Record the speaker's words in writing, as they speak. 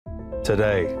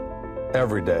Today,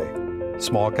 every day,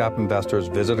 small cap investors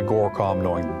visit Agoracom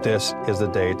knowing this is the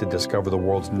day to discover the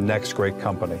world's next great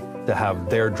company, to have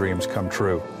their dreams come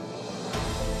true.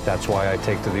 That's why I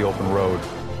take to the open road,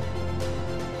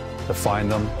 to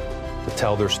find them, to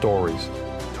tell their stories,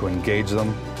 to engage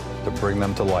them, to bring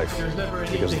them to life,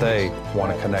 because they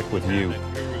want to connect with you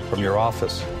from your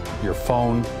office, your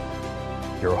phone,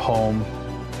 your home,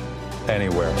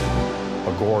 anywhere.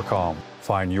 Agoracom,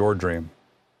 find your dream.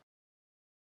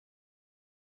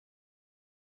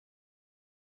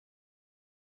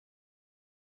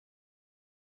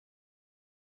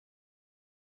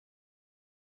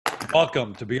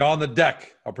 Welcome to Beyond the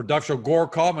Deck, a production of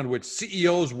Agoracom in which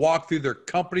CEOs walk through their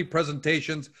company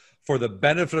presentations for the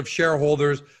benefit of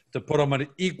shareholders to put them on an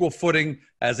equal footing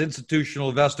as institutional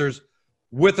investors.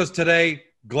 With us today,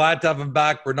 glad to have him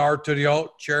back, Bernard Tourillon,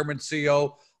 Chairman,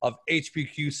 CEO of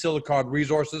HPQ Silicon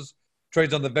Resources,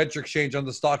 trades on the venture exchange on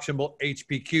the stock symbol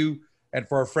HPQ, and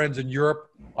for our friends in Europe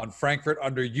on Frankfurt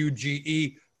under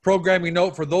UGE. Programming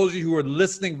note, for those of you who are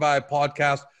listening via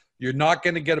podcast, you're not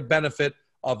going to get a benefit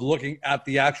of looking at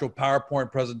the actual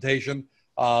PowerPoint presentation,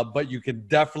 but you can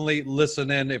definitely listen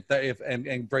in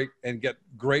and get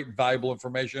great valuable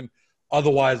information.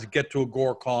 Otherwise, get to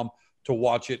Agoracom to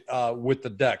watch it with the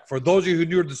deck. For those of you who are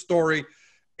new to the story,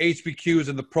 HPQ is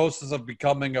in the process of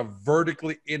becoming a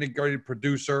vertically integrated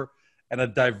producer and a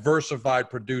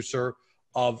diversified producer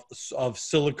of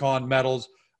silicon metals,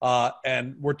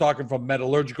 and we're talking from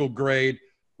metallurgical grade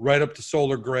right up to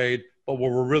solar grade. But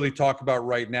what we're really talking about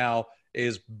right now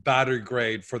is battery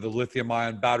grade for the lithium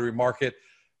ion battery market.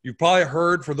 You've probably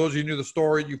heard, for those of you new to the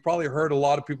story, you've probably heard a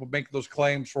lot of people make those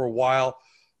claims for a while.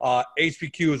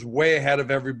 HPQ is way ahead of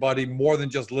everybody, more than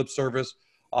just lip service.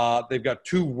 They've got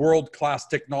two world-class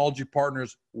technology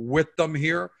partners with them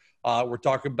here. We're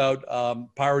talking about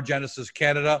Pyrogenesis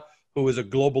Canada, who is a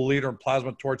global leader in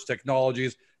plasma torch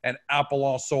technologies, and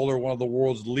Apollon Solar, one of the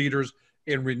world's leaders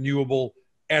in renewable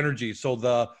energy. So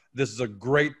this is a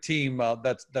great team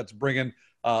that's bringing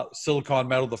silicon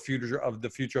metal, the future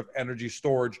of energy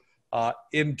storage,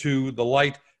 into the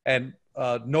light. And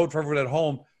note for everyone at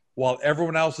home, while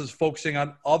everyone else is focusing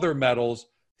on other metals,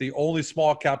 the only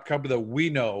small cap company that we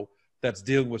know that's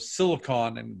dealing with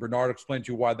silicon, and Bernard explained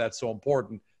to you why that's so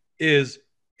important, is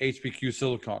HPQ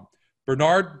Silicon.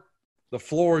 Bernard, the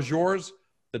floor is yours.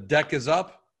 The deck is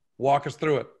up. Walk us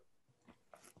through it.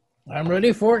 I'm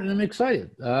ready for it, and I'm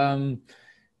excited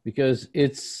because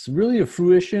it's really a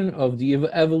fruition of the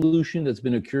evolution that's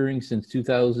been occurring since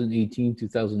 2018,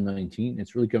 2019.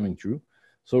 It's really coming true.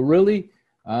 So really,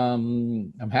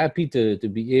 I'm happy to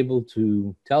be able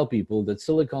to tell people that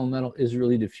silicon metal is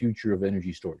really the future of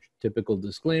energy storage. Typical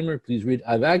disclaimer, please read.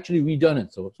 I've actually redone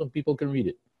it, so some people can read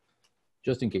it,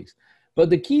 just in case. But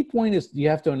the key point is you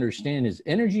have to understand is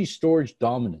energy storage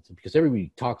dominance, because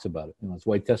everybody talks about it. That's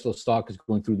why Tesla stock is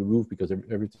going through the roof, because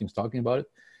everything's talking about it.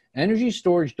 Energy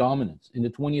storage dominance in the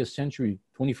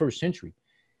 21st century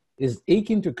is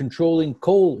akin to controlling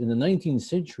coal in the 19th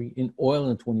century and oil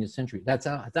in the 20th century.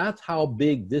 That's how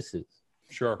big this is.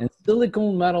 Sure. And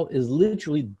silicon metal is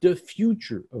literally the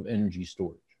future of energy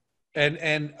storage.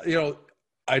 And you know,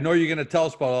 I know you're going to tell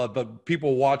us about it, but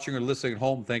people watching or listening at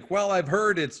home think, well, I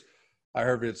heard it's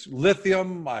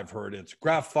lithium, I've heard it's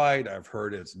graphite, I've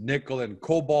heard it's nickel and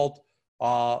cobalt.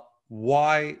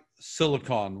 Why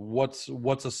silicon? What's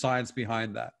the science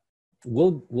behind that?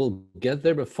 We'll get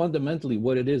there, but fundamentally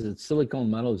what it is, it's silicon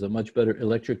metal is a much better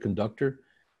electric conductor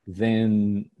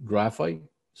than graphite.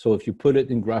 So if you put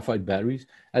it in graphite batteries,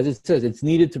 as it says, it's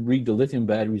needed to break the lithium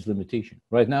batteries limitation.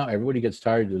 Right now, everybody gets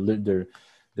tired.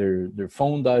 Their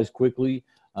phone dies quickly.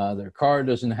 Their car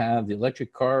doesn't have, the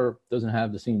electric car doesn't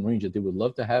have the same range that they would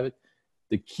love to have it.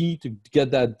 The key to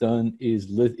get that done is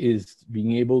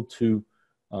being able to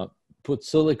put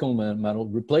silicon metal,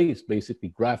 replace basically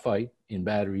graphite in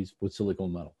batteries with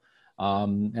silicon metal.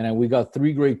 And we got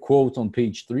three great quotes on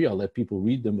page 3. I'll let people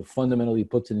read them, but fundamentally it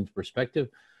puts it into perspective.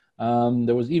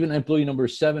 There was even employee number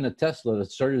 7 at Tesla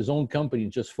that started his own company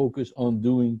and just focused on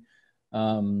doing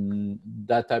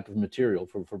that type of material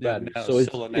for batteries. So it's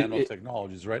still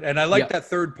nanotechnologies, right? And I like that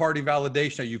third-party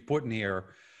validation that you put in here,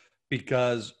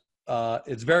 because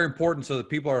it's very important so that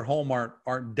people at home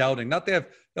aren't doubting. Not they have,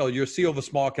 you're CEO of a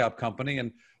small cap company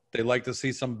and they like to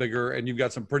see some bigger, and you've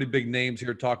got some pretty big names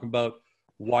here talking about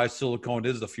why silicon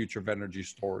is the future of energy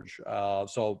storage.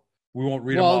 So we won't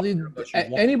read them off.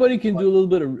 Anybody can do a little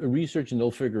bit of research and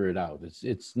they'll figure it out.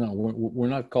 It's no, we're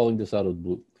not calling this out of the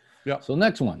blue. Yeah. So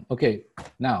next one. Okay.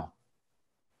 Now,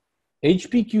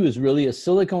 HPQ is really a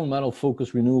silicon metal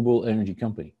focused renewable energy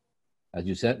company. As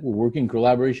you said, we're working in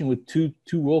collaboration with two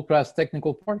world-class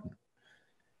technical partners.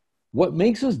 What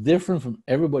makes us different from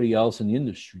everybody else in the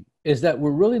industry is that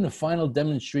we're really in the final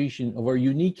demonstration of our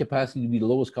unique capacity to be the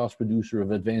lowest cost producer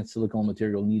of advanced silicon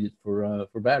material needed for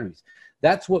batteries.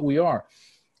 That's what we are.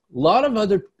 A lot of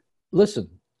other, listen,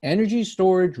 energy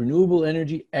storage, renewable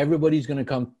energy, everybody's going to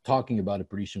come talking about it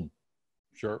pretty soon.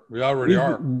 Sure, we already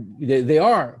are. They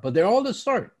are, but they're all the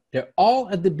start. They're all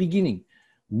at the beginning.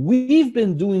 We've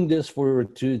been doing this for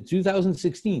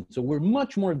 2016, so we're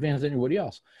much more advanced than anybody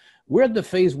else. We're at the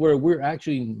phase where we're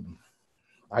actually,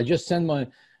 I just sent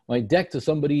my deck to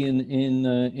somebody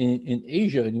in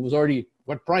Asia, and he was already,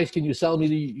 what price can you sell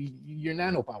me your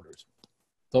nano powders?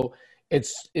 So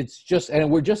it's just, and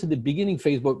we're just at the beginning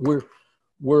phase, but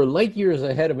we're light years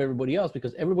ahead of everybody else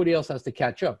because everybody else has to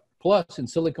catch up. Plus, in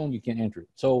silicon, you can't enter it.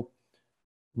 So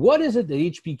what is it that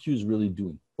HPQ is really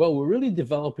doing? Well, we're really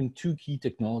developing two key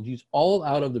technologies all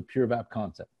out of the PureVap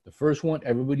concept. The first one,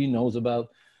 everybody knows about,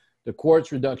 the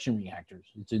quartz reduction reactors.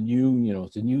 It's a new,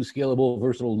 it's a new scalable,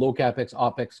 versatile, low capex,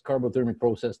 OPEX carbothermic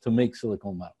process to make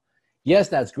silicon metal. Yes,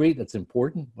 that's great. That's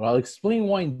important, but I'll explain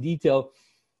why in detail.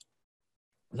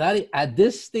 That at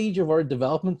this stage of our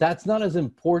development, that's not as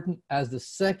important as the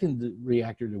second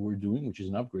reactor that we're doing, which is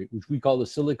an upgrade, which we call the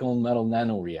silicon metal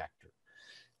nano reactor.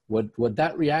 What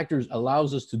that reactor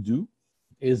allows us to do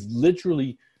is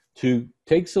literally to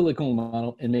take silicon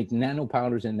metal and make nano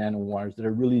powders and nano wires that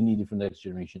are really needed for the next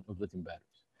generation of lithium batteries.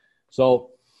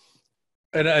 So,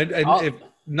 and if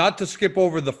not to skip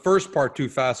over the first part too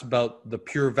fast about the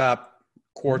PureVap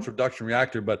quartz reduction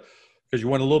reactor, but because you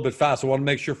went a little bit fast, I want to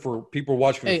make sure for people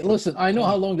watching. Hey, listen, I know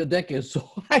how long the deck is, so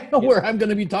I know where I'm going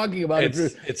to be talking about it.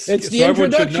 It's the so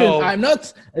introduction.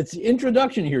 It's the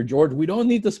introduction here, George. We don't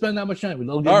need to spend that much time.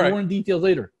 We'll get more in details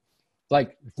later.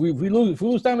 Like if we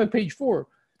lose time at page 4,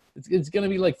 it's going to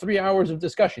be like 3 hours of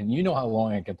discussion. You know how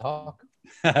long I can talk.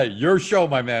 Your show,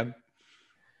 my man.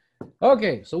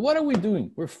 Okay, so what are we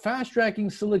doing? We're fast tracking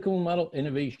silicon metal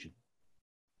innovation.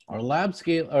 Our lab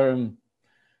scale,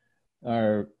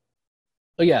 lab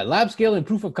scale and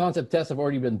proof of concept tests have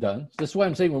already been done. So this is why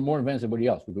I'm saying we're more advanced than everybody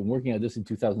else. We've been working at this in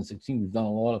 2016. We've done a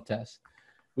lot of tests.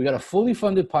 We got a fully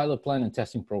funded pilot plan and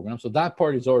testing program. So that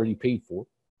part is already paid for.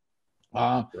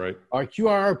 Right. Our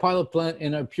QRR pilot plant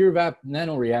and our PureVap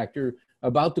nano reactor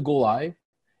about to go live.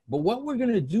 But what we're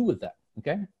going to do with that,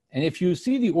 okay? And if you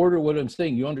see the order of what I'm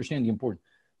saying, you understand the importance.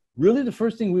 Really, the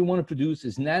first thing we want to produce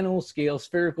is nano-scale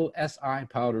spherical Si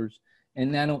powders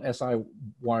and nano Si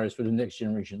wires for the next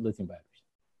generation lithium batteries.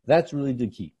 That's really the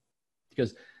key,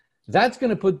 because that's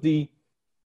going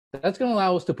to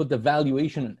allow us to put the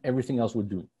valuation on everything else we're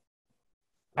doing.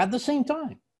 At the same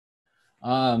time,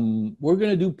 we're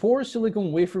going to do porous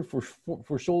silicon wafer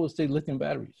for solid-state lithium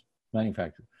batteries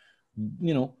manufacture.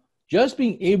 Just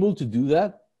being able to do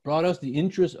that brought us the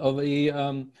interest of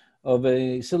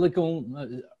a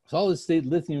silicon solid-state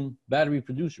lithium battery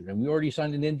producer, and we already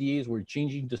signed an NDAs. We're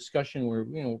changing discussion.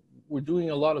 We're doing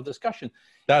a lot of discussion.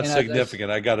 That's significant.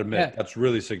 I got to admit, that's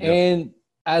really significant. And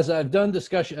as I've done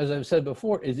discussion, as I've said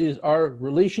before, it is our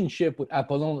relationship with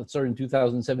Apollon that started in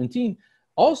 2017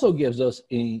 also gives us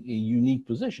a unique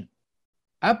position.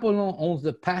 Apollon owns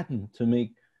the patent to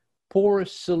make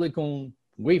porous silicon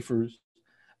wafers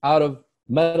out of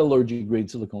metallurgy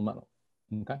grade silicon metal.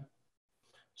 Okay.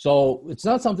 So it's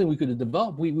not something we could have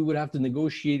developed. We would have to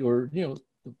negotiate, or,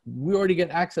 we already get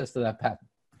access to that patent.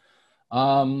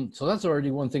 So that's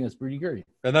already one thing that's pretty great.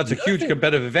 And that's a huge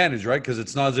competitive advantage, right? Because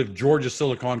it's not as if Georgia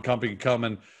Silicon Company can come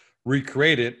and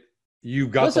recreate it.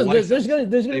 You've got the license. There's going to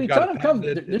be a ton of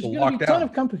companies. There's going to be a ton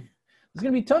of companies. There's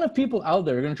going to be a ton of people out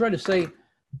there who are going to try to say,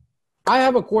 I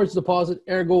have a quartz deposit,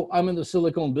 ergo I'm in the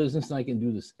silicon business and I can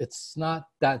do this. It's not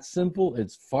that simple.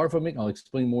 It's far from it. I'll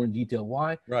explain more in detail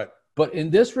why. Right. But in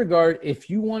this regard,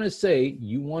 if you want to say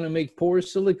you want to make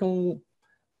porous silicon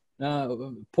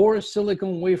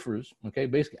wafers, okay,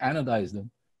 basically anodize them,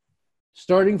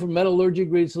 starting from metallurgy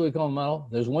grade silicon metal,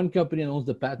 there's one company that owns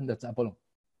the patent, that's Apollon.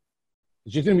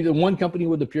 It's just going to be the one company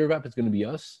with the PureVap. It's going to be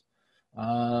us.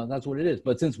 That's what it is.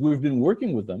 But since we've been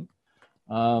working with them,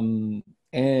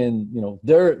 and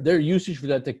their usage for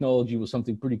that technology was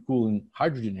something pretty cool in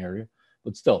hydrogen area,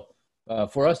 but still,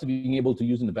 for us to be able to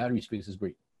use in the battery space is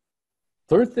great.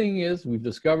 Third thing is we've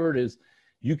discovered is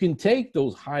you can take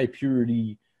those high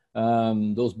purity,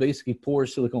 those basically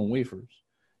porous silicon wafers.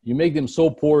 You make them so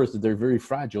porous that they're very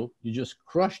fragile. You just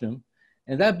crush them,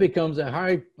 and that becomes a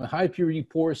high purity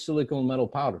porous silicon metal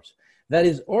powders that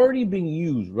is already being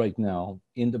used right now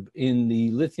in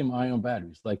the lithium ion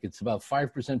batteries. Like it's about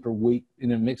 5% per weight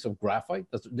in a mix of graphite.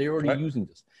 They're already using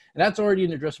this, and that's already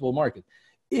an addressable market.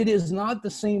 It is not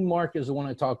the same market as the one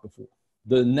I talked before.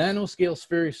 The nanoscale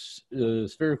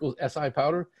spherical Si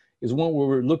powder is one where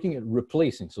we're looking at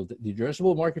replacing. So the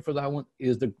addressable market for that one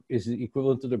is the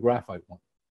equivalent to the graphite one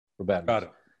for batteries. Got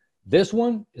it. This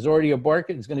one is already a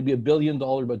market. It's going to be $1 billion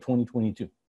by 2022.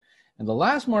 And the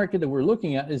last market that we're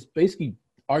looking at is basically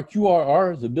our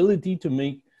QRR's ability to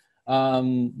make,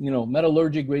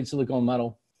 metallurgic grade silicon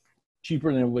metal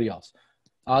cheaper than everybody else.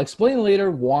 I'll explain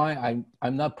later why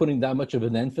I'm not putting that much of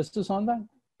an emphasis on that,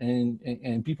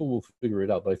 and people will figure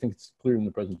it out, but I think it's clear in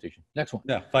the presentation. Next one.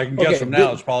 Yeah, if I can guess from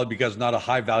now, it's probably because not a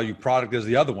high value product as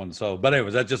the other one. So, but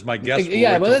anyways, that's just my guess.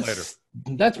 Yeah, but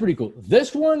that's pretty cool.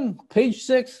 This one, page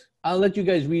 6, I'll let you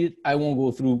guys read it. I won't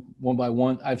go through one by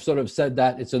one. I've sort of said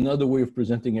that. It's another way of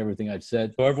presenting everything I've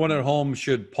said. So everyone at home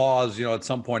should pause, at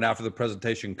some point after the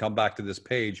presentation, come back to this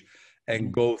page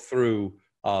and go through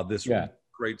this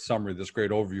great summary, this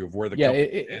great overview of where the company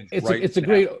is. It's a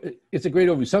great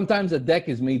overview. Sometimes a deck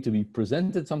is made to be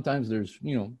presented. Sometimes there's,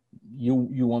 you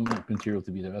want material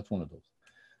to be there. That's one of those.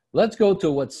 Let's go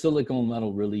to what silicon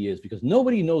metal really is, because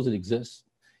nobody knows it exists,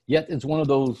 yet it's one of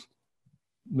those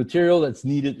material that's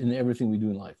needed in everything we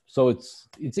do in life. So it's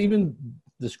even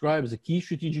described as a key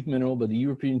strategic mineral by the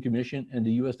European Commission and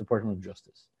the US Department of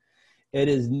Justice. It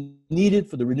is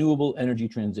needed for the renewable energy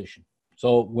transition.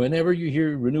 So whenever you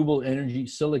hear renewable energy,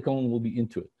 silicon will be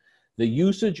into it. The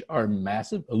usage are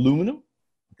massive. Aluminum,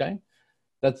 okay?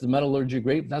 That's the metallurgic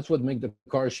grade. That's what makes the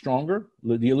car stronger.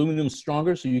 The aluminum's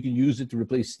stronger, so you can use it to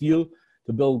replace steel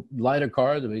to build lighter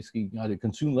cars, to basically either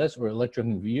consume less or electric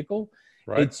vehicle.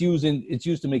 Right. It's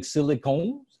used to make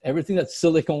silicones. Everything that's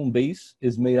silicone based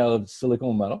is made out of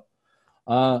silicon metal.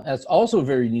 That's also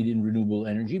very needed in renewable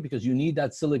energy, because you need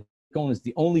that silicone. It's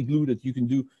the only glue that you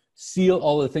can seal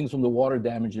all the things from the water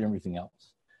damage and everything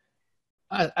else.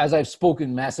 As I've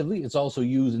spoken massively, it's also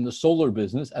used in the solar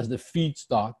business as the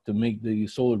feedstock to make the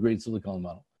solar grade silicon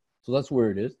metal. So that's where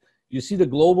it is. You see the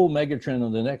global megatrend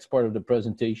on the next part of the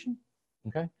presentation,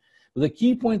 okay? But the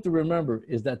key point to remember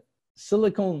is that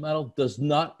silicon metal does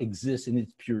not exist in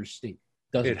its pure state.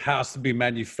 It has to be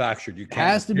manufactured. It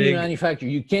has to be manufactured.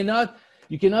 You cannot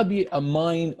be a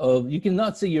mine of, you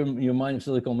cannot say you're a mine of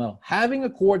silicon metal. Having a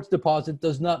quartz deposit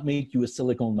does not make you a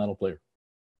silicon metal player.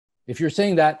 If you're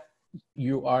saying that,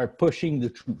 you are pushing the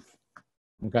truth.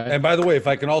 Okay. And by the way, if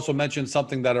I can also mention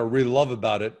something that I really love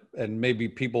about it, and maybe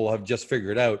people have just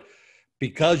figured out,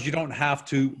 because you don't have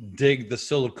to dig the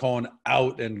silicon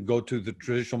out and go to the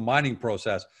traditional mining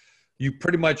process, you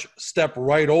pretty much step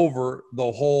right over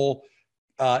the whole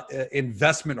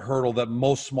investment hurdle that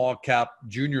most small cap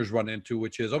juniors run into,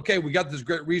 which is, okay, we got this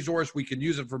great resource, we can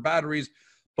use it for batteries,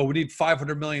 but we need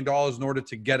 $500 million in order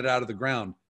to get it out of the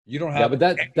ground. You don't have.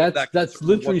 Yeah, but that's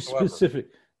literally whatsoever. Specific.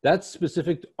 That's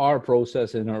specific to our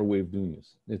process and our way of doing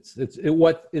this. It's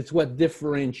what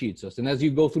differentiates us. And as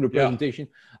you go through the presentation,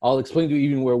 I'll explain to you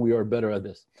even where we are better at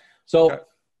this. So. Okay.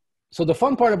 So the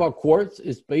fun part about quartz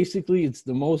is basically it's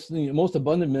the most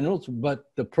abundant minerals,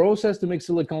 but the process to make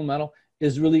silicon metal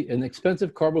is really an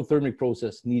expensive carbothermic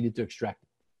process needed to extract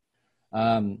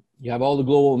it. You have all the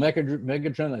global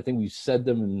megatrend. I think we've said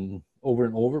them over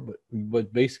and over,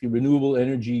 but basically renewable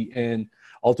energy and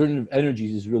alternative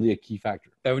energies is really a key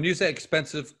factor. And when you say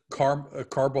expensive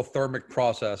carbothermic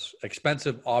process,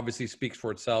 expensive obviously speaks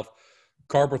for itself.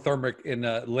 Carbothermic in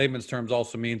layman's terms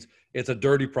also means it's a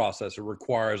dirty process. It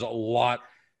requires a lot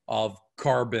of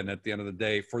carbon at the end of the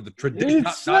day for the tradition.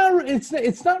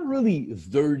 It's not really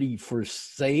dirty per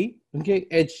se. Okay,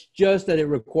 it's just that it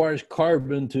requires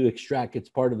carbon to extract. It's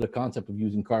part of the concept of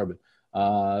using carbon.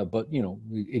 But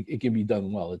it can be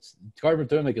done well.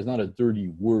 Carbothermic is not a dirty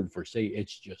word per se.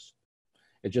 It's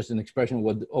just an expression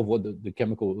of what the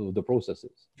chemical the process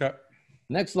is. Okay.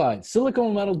 Next slide,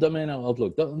 silicon metal demand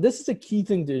outlook. This is a key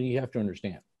thing that you have to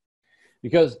understand,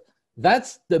 because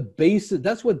that's the basis.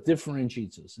 That's what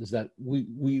differentiates us, is that we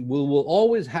will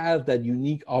always have that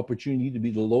unique opportunity to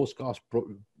be the lowest cost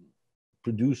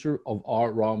producer of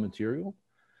our raw material.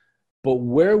 But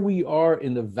where we are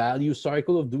in the value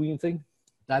cycle of doing things,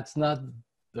 that's not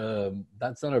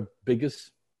our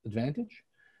biggest advantage.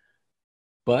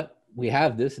 But we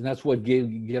have this, and that's what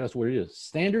get us where it is.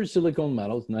 Standard silicon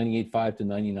metals, 98.5 to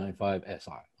 99.5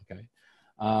 Si. Okay,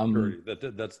 purity.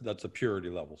 That's a purity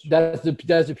level.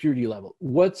 That's a purity level.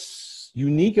 What's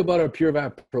unique about our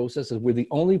PureVap process is we're the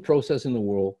only process in the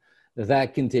world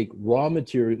that can take raw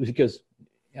material, because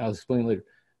I'll explain later,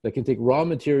 that can take raw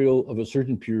material of a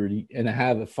certain purity and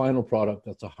have a final product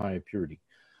that's a higher purity.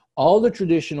 All the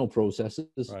traditional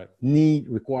processes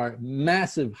require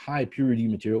massive high purity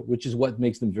material, which is what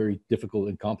makes them very difficult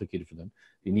and complicated for them.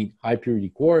 They need high purity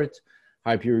quartz,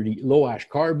 high purity low ash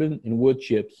carbon and wood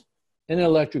chips, and an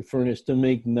electric furnace to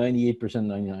make 98%,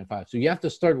 99.5. So you have to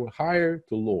start with higher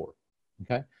to lower,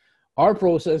 okay? Our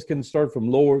process can start from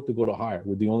lower to go to higher.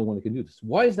 We're the only one that can do this.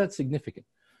 Why is that significant?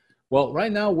 Well,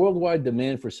 right now, worldwide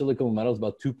demand for silicon metal is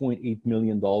about $2.8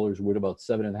 million, worth about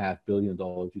 $7.5 billion in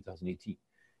 2018.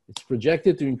 It's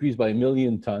projected to increase by 1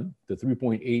 million ton to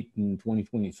 3.8 in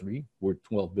 2023, worth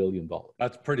 $12 billion.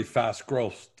 That's pretty fast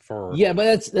growth for. Yeah,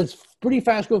 but that's pretty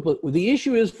fast growth. But the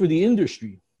issue is for the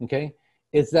industry, okay,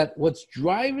 is that what's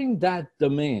driving that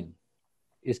demand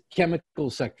is chemical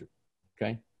sector,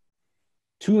 okay?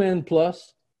 2N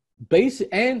plus, base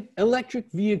and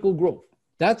electric vehicle growth.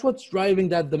 That's what's driving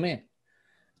that demand.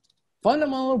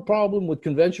 Fundamental problem with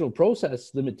conventional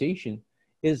process limitation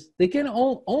is they can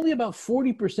only about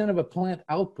 40% of a plant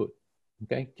output,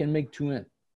 okay, can make 2N.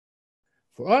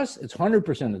 For us, it's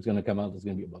 100% that's going to come out that's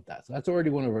going to be about that. So that's already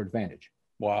one of our advantage.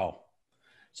 Wow.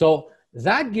 So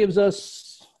that gives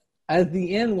us, at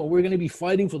the end, when we're going to be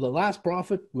fighting for the last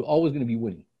profit, we're always going to be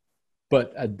winning.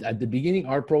 But at the beginning,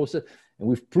 our process, and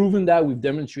we've proven that, we've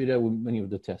demonstrated that with many of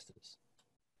the testers.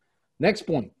 Next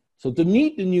point. So to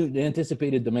meet the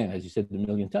anticipated demand, as you said, the 1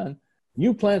 million ton,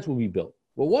 new plants will be built.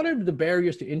 Well, what are the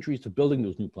barriers to entry to building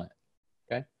those new plants?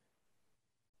 Okay.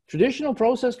 Traditional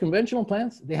process, conventional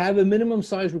plants, they have a minimum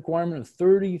size requirement of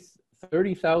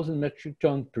 30,000 metric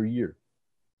ton per year.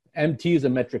 MT is a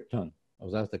metric ton. I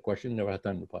was asked that question, never had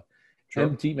time to reply. Sure.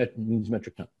 MT means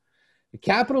metric ton. The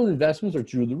capital investments are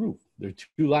through the roof. There are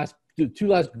two last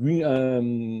greenfield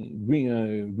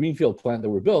plant that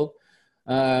were built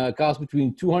cost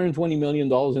between $220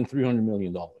 million and $300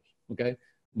 million. Okay.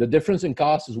 The difference in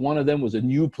cost is one of them was a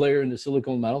new player in the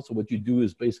silicon metal. So what you do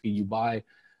is basically you buy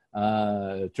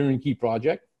a turnkey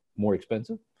project, more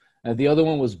expensive. And the other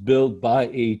one was built by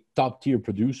a top tier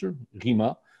producer,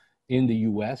 RIMA, in the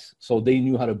US. So they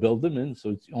knew how to build them in.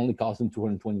 So it's only cost them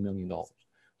 $220 million.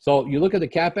 So you look at the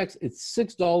CapEx, it's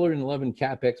 $6.11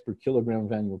 CapEx per kilogram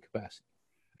of annual capacity.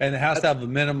 And it has to have a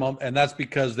minimum, and that's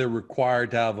because they're required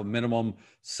to have a minimum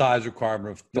size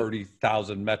requirement of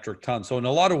 30,000 metric tons. So in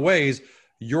a lot of ways, what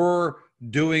you're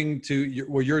doing to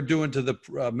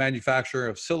the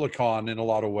manufacturing of silicon in a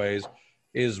lot of ways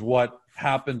is what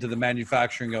happened to the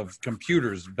manufacturing of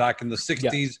computers back in the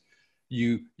 60s.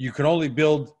 Yeah. You could only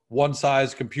build one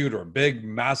size computer, a big,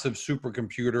 massive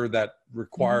supercomputer that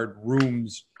required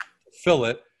rooms to fill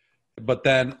it. But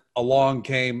then along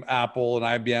came Apple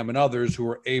and IBM and others who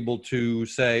were able to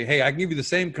say, hey, I can give you the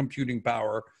same computing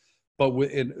power, but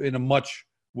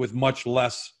with much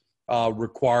less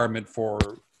requirement for,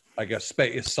 I guess,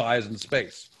 space, size and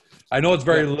space. I know it's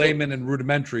very layman and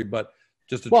rudimentary, but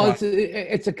just to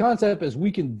it's a concept as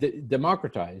we can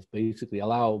democratize, basically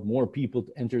allow more people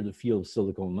to enter the field of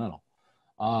silicon metal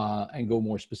and go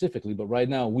more specifically. But right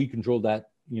now we control that.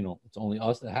 You know, it's only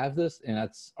us that have this, and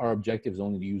that's our objective is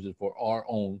only to use it for our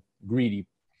own greedy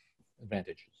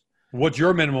advantages. What's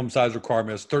your minimum size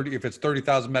requirement? Is 30? If it's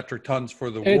 30,000 metric tons for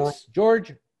the world,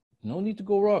 George, no need to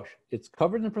go rush. It's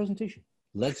covered in the presentation.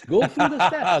 Let's go through the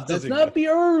steps. Let's not be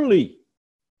early.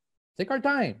 Take our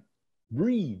time.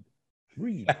 Breathe.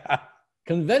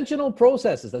 Conventional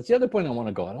processes. That's the other point I want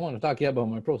to go. I don't want to talk to you about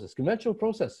my process. Conventional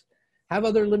process have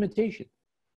other limitations.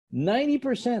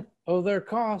 90% of their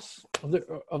costs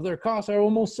are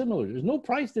almost similar. There's no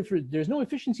price difference. There's no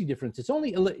efficiency difference. It's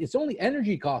only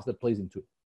energy cost that plays into it.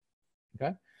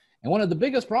 Okay. And one of the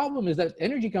biggest problems is that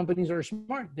energy companies are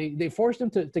smart. They force them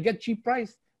to get cheap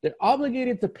price. They're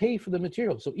obligated to pay for the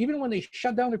material. So even when they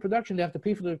shut down their production, they have to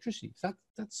pay for the electricity. So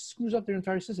that screws up their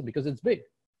entire system because it's big.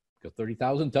 Because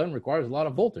 30,000 ton requires a lot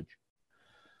of voltage.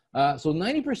 So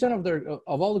 90%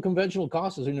 of all the conventional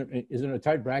costs is in a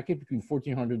tight bracket between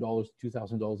 $1,400 to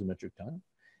 $2,000 a metric ton.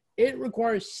 It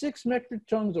requires 6 metric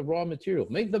tons of raw material.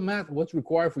 Make the math what's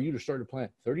required for you to start a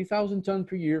plant. 30,000 ton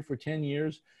per year for 10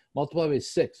 years, multiplied by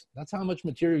 6. That's how much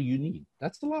material you need.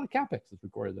 That's a lot of CapEx that's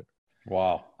required there.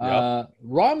 Wow. Yep.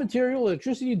 Raw material,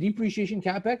 electricity, depreciation,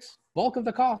 CapEx, bulk of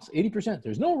the cost, 80%.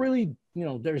 There's no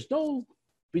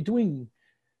between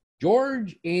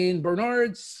George and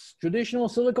Bernard's traditional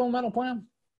silicon metal plant.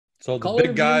 So the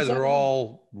big guys are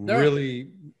all really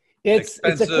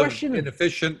expensive, it's a question,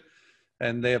 inefficient,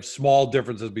 and they have small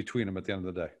differences between them at the end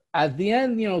of the day. At the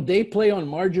end, they play on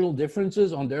marginal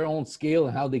differences on their own scale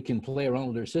and how they can play around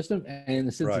with their system.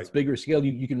 And since it's bigger scale,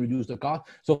 you can reduce the cost.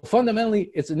 So fundamentally,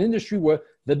 it's an industry where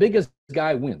the biggest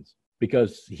guy wins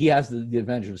because he has the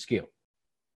advantage of scale.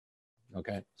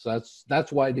 Okay, so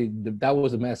that's why that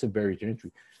was a massive barrier to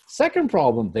entry. Second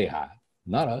problem they have,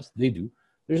 not us, they do.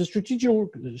 There's a strategical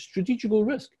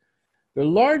risk. The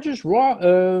largest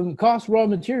cost raw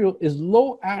material is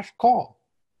low ash coal,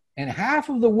 and half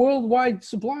of the worldwide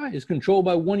supply is controlled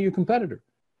by one of your competitor.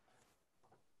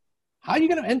 How are you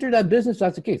going to enter that business?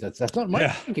 That's the case. That's not my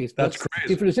case. That's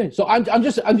crazy. For the same. So I'm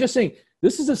just saying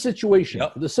this is a situation.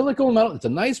 Yep. The silicone metal, it's a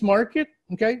nice market.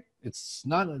 Okay. It's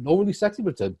not overly sexy,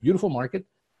 but it's a beautiful market.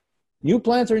 New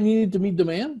plants are needed to meet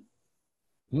demand,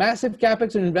 massive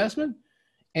capex and investment,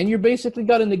 and you're basically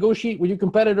got to negotiate with your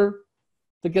competitor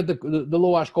to get the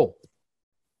low ash coal.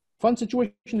 Fun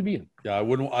situation to be in. Yeah, I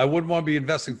wouldn't want to be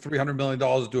investing $300 million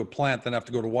to do a plant, then have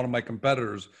to go to one of my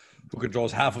competitors who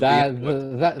controls half of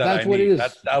that's what it is.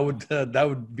 That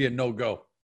would be a no-go.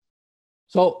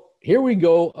 So here we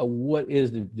go.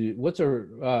 What's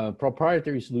our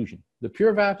proprietary solution? The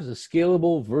PureVap is a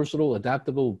scalable, versatile,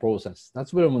 adaptable process.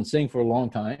 That's what I've been saying for a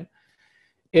long time.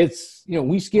 It's,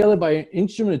 we scale it by an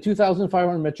instrument of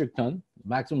 2,500 metric ton,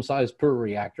 maximum size per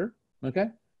reactor. Okay.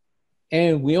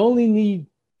 And we only need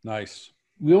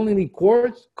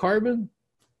quartz, carbon,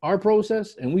 our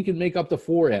process, and we can make up to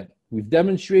 4N. We've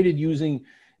demonstrated using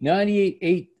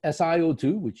 98.8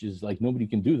 SiO2, which is like nobody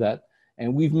can do that.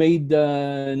 And we've made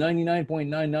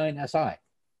 99.99 Si.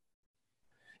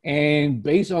 And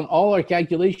based on all our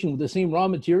calculation with the same raw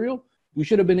material, we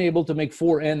should have been able to make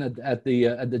 4N at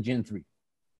the Gen 3.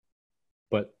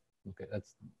 But okay,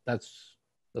 that's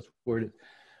where it is.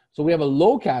 So we have a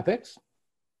low capex.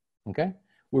 Okay,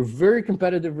 we're very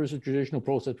competitive versus traditional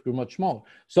process. We're much smaller.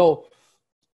 So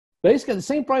basically, the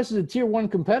same price as a tier 1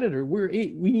 competitor.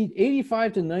 We need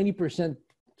 85 to 90%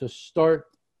 to start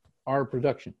our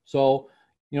production. So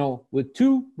with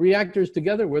 2 reactors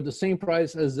together, we're the same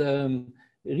price as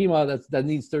RIMA that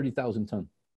needs 30,000 ton.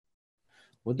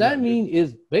 What that means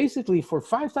is basically for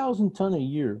 5,000 ton a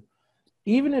year,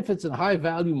 even if it's a high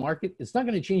value market, it's not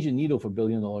going to change the needle for $1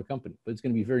 billion company, but it's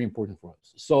going to be very important for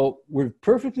us. So we're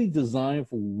perfectly designed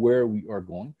for where we are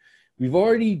going. We've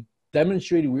already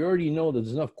demonstrated, we already know that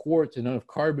there's enough quartz and enough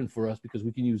carbon for us because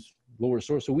we can use lower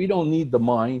source. So we don't need the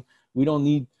mine.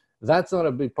 That's not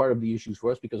a big part of the issues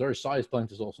for us because our size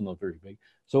plant is also not very big.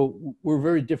 So we're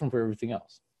very different for everything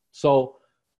else. So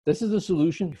this is the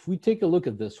solution. If we take a look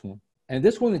at this one, and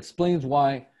this one explains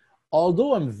why,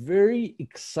 although I'm very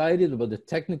excited about the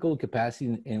technical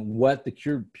capacity and what the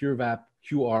PureVap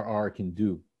QRR can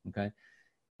do, okay?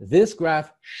 This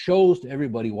graph shows to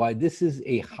everybody why this is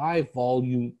a high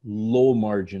volume, low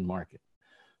margin market.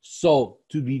 So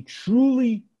to be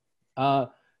truly,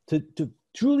 to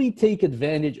truly take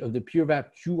advantage of the PureVap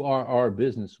QRR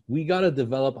business, we got to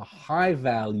develop a high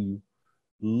value,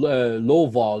 low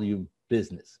volume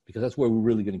business, because that's where we're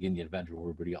really going to gain the advantage over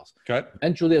everybody else. Okay.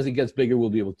 Eventually, as it gets bigger, we'll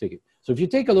be able to take it. So if you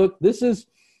take a look, this is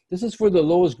for the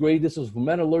lowest grade. This is for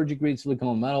metallurgic grade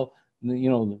silicon metal.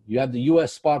 You have the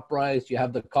U.S. spot price, you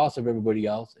have the cost of everybody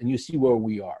else, and you see where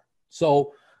we are.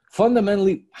 So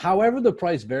fundamentally, however the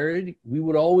price varied, we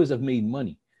would always have made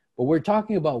money. But we're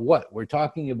talking about what? We're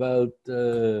talking about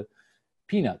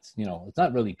peanuts. It's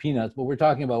not really peanuts, but we're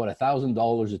talking about what,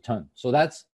 $1,000 a ton. So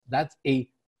that's a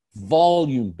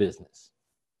volume business.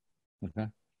 Okay.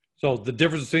 So the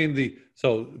difference between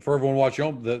for everyone watching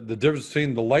home, the difference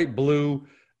between the light blue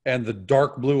and the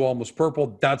dark blue, almost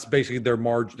purple, that's basically their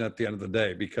margin at the end of the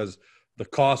day, because the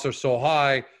costs are so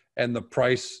high and the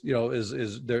price,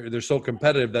 they're so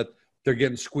competitive that they're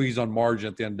getting squeezed on margin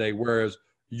at the end of the day. Whereas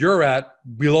you're at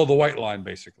below the white line,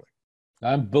 basically.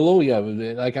 I'm below,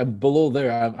 I'm below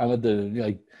there. I'm at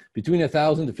the between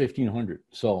 1,000 to 1,500.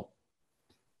 So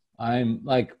I'm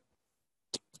like,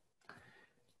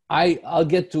 I'll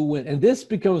get to win, and this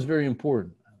becomes very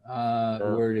important.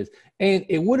 Sure. Where it is, and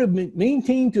it would have been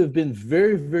maintained to have been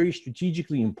very, very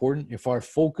strategically important if our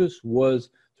focus was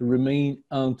to remain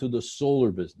onto the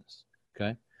solar business.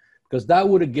 Okay, because that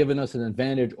would have given us an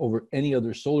advantage over any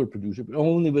other solar producer, but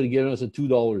only would have given us a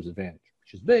 $2 advantage,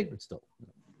 which is big, but still.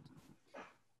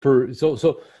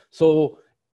 So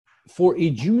for a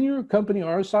junior company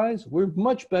our size, we're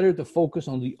much better to focus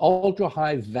on the ultra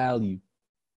high value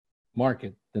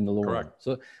market than the lower one.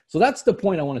 So that's the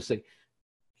point I want to say.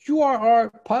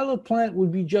 QRR pilot plant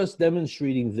would be just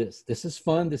demonstrating this. This is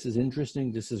fun. This is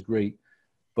interesting. This is great.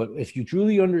 But if you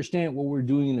truly understand what we're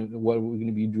doing and what we're going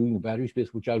to be doing in the battery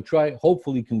space, which I'll try,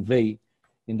 hopefully convey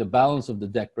in the balance of the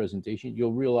deck presentation,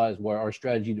 you'll realize why our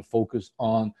strategy to focus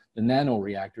on the nano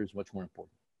reactor is much more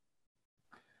important.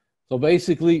 So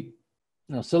basically,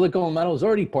 silicon metal is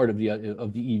already part of the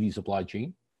EV supply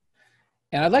chain.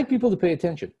 And I'd like people to pay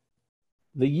attention.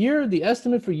 The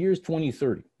estimate for year is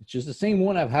 2030. It's just the same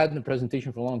one I've had in the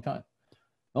presentation for a long time.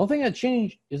 The only thing that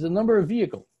changed is the number of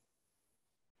vehicles.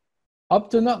 Up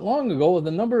to not long ago,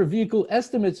 the number of vehicle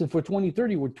estimates for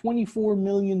 2030 were 24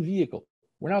 million vehicles.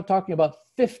 We're now talking about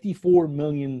 54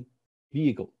 million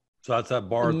vehicles. So that's that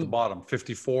bar at the bottom,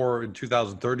 54 in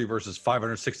 2030 versus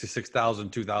 566,000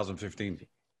 in 2015.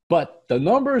 But the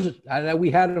numbers that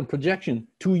we had in projection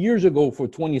 2 years ago for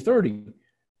 2030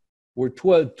 were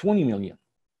 20 million.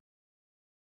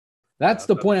 That's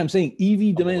the point I'm saying.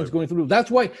 EV demand is going through the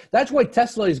roof. That's why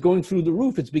Tesla is going through the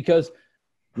roof. It's because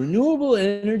renewable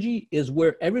energy is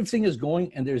where everything is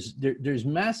going, and there's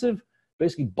massive,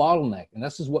 basically, bottleneck, and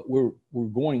this is what we're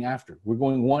going after. We're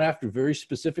going one after very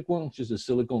specific one, which is the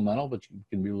silicon metal, but it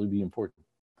can really be important.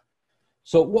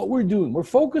 So what we're doing, we're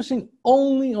focusing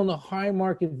only on the high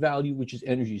market value, which is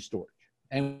energy storage,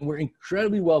 and we're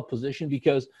incredibly well positioned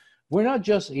because we're not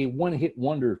just a one-hit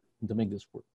wonder to make this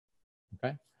work.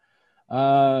 Okay,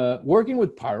 working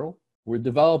with Pyro. We're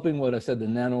developing what I said, the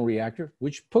nano reactor,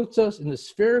 which puts us in the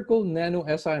spherical nano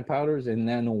Si powders and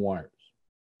nano wires.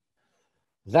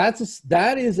 That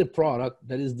is a product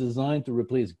that is designed to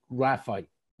replace graphite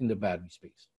in the battery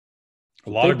space. A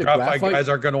lot of graphite guys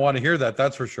aren't going to want to hear that.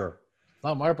 That's for sure.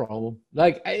 Not my problem.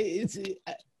 Like, it's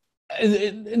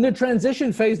in the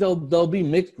transition phase, there'll be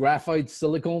mixed graphite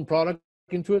silicone product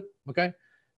into it. Okay,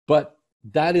 but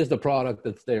that is the product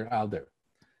that's out there.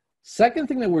 Second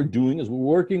thing that we're doing is we're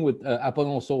working with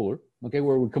Apollon Solar, okay,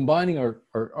 where we're combining our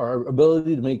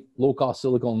ability to make low-cost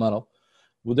silicon metal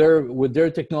with their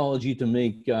technology to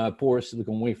make porous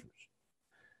silicon wafers.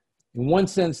 In one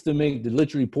sense, to make the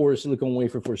literally porous silicon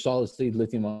wafer for solid-state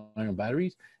lithium-ion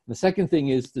batteries. And the second thing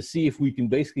is to see if we can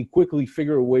basically quickly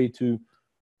figure a way to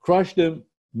crush them,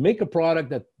 make a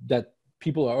product that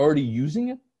people are already using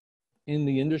it in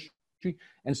the industry,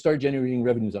 and start generating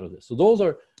revenues out of this. So those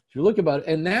are, if you look about it,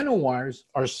 and nanowires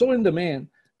are so in demand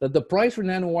that the price for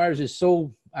nanowires is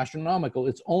so astronomical,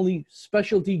 it's only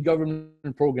specialty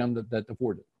government program that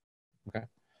afford it. Okay,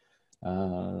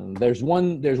 there's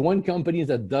one company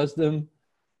that does them,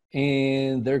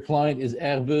 and their client is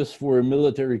Airbus for a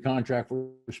military contract for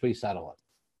space satellite.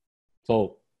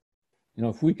 So,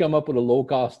 if we come up with a low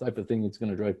cost type of thing, it's going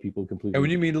to drive people completely. And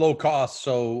when you mean low cost,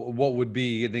 so what would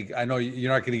be? I know you're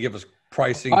not going to give us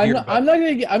pricing. I'm not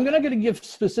going to give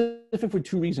specific for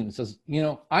two reasons. It says,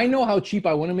 I know how cheap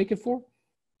I want to make it for.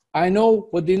 I know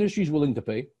what the industry is willing to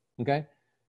pay. Okay,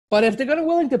 but if they're going to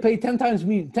willing to pay 10 times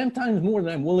more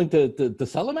than I'm willing to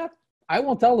sell them at, I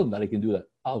won't tell them that I can do that.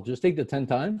 I'll just take the 10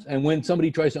 times, and when somebody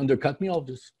tries to undercut me, I'll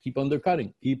just keep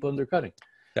undercutting.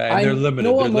 Yeah, and they're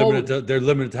limited. They're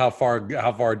limited to how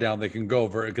far down they can go,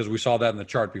 because we saw that in the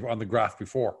chart on the graph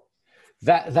before.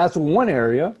 That's one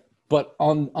area, but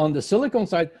on the silicon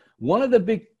side, one of the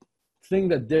big thing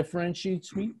that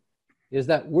differentiates me is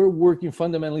that we're working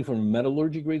fundamentally from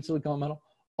metallurgy grade silicon metal.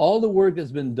 All the work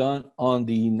that's been done on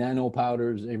the nano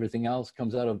powders, everything else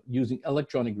comes out of using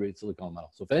electronic grade silicon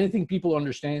metal. So if anything, people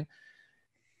understand,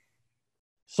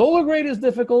 solar grade is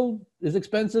difficult, is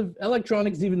expensive.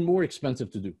 Electronic is even more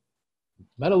expensive to do.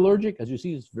 Metallurgic, as you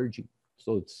see, is very cheap.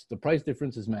 So the price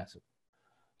difference is massive.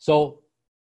 So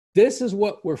this is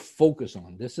what we're focused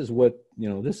on. This is what,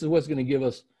 this is what's going to give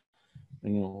us,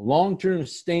 long-term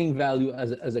staying value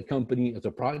as a company, as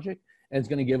a project. And it's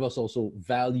going to give us also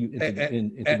value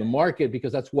into the market,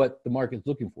 because that's what the market's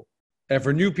looking for. And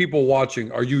for new people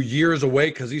watching, are you years away?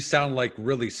 Because these sound like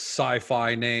really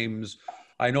sci-fi names.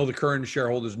 I know the current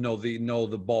shareholders know the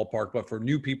ballpark, but for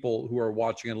new people who are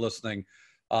watching and listening,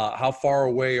 how far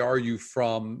away are you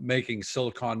from making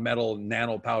silicon metal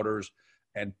nano powders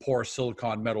and porous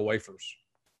silicon metal wafers?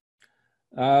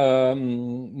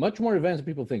 Much more advanced than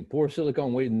people think. Porous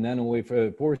silicon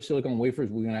wafers,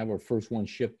 we're going to have our first one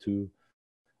shipped to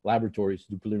laboratories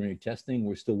to do preliminary testing.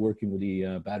 We're still working with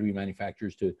the battery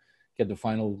manufacturers to get the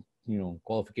final,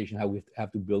 qualification, how we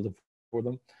have to build it for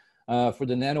them. For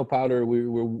the nano powder,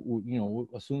 we're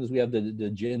as soon as we have the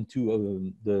Gen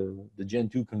 2 the Gen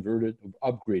 2 converted,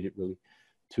 upgraded really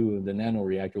to the nano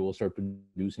reactor, we'll start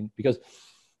producing. Because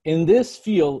in this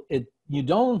field, you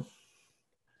don't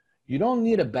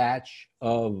need a batch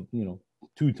of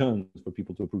 2 tons for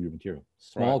people to approve your material.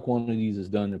 Small quantities is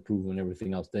done, approved, and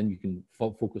everything else. Then you can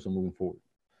focus on moving forward.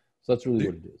 So that's really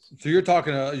what it is. So you're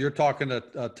talking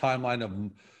a timeline of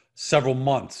several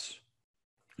months.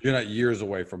 You're not years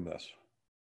away from this.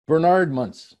 Bernard,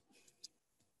 months.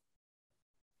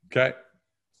 Okay.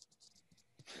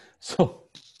 So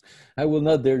I will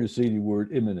not dare to say the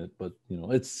word imminent, but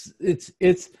it's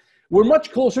we're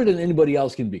much closer than anybody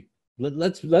else can be.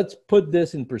 Let's put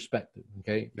this in perspective,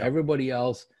 okay? Yep. Everybody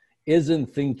else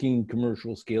isn't thinking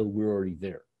commercial scale. We're already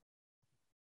there,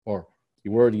 or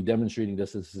we're already demonstrating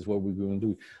this. This is what we're going to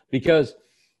do. Because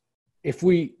if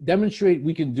we demonstrate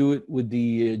we can do it with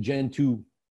the Gen 2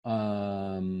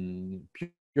 PureVap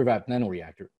nano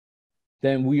reactor,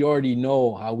 then we already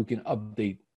know how we can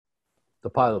update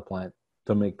the pilot plant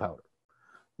to make powder.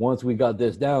 Once we got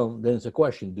this down, then it's a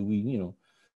question: do we,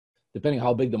 depending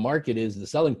how big the market is, the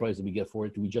selling price that we get for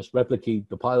it, do we just replicate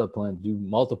the pilot plant, do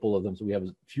multiple of them, so we have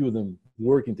a few of them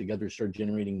working together, start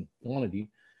generating quantity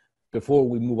before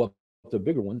we move up to a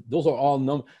bigger one? Those are all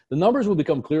the numbers will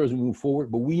become clear as we move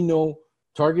forward, but we know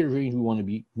target range we want to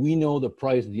be. We know the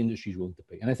price the industry is willing to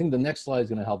pay. And I think the next slide is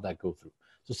going to help that go through.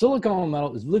 So silicon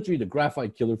metal is literally the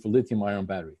graphite killer for lithium ion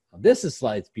battery. Now, this is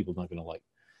slides people not going to like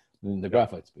in the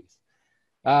graphite space.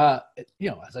 As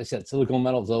I said, silicon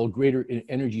metal is a little greater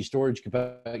energy storage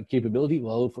capability,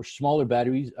 well, for smaller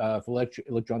batteries, for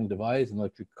electronic device and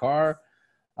electric car.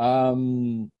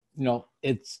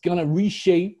 It's going to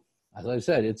reshape, as I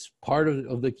said, it's part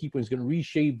of the key point. It's going to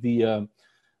reshape the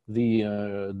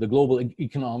global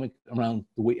economic around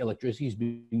the way electricity is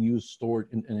being used, stored,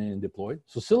 and deployed.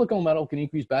 So silicon metal can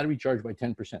increase battery charge by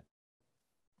 10%.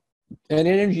 And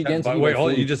energy density. Wait,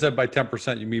 hold on. You just said by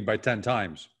 10%. You mean by 10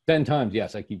 times? 10 times,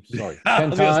 yes. I keep sorry.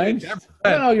 10 times.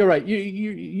 No, you're right.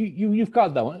 You've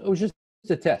caught that one. It was just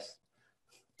a test.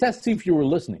 Test, see if you were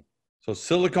listening. So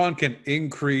silicon can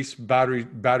increase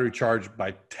battery charge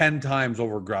by 10 times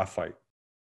over graphite.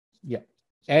 Yeah.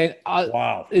 And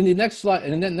wow. In the next slide,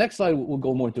 we'll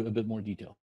go more into a bit more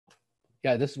detail.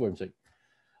 Yeah, this is what I'm saying.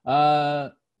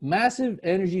 Massive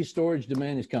energy storage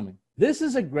demand is coming. This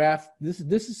is a graph. This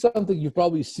is something you've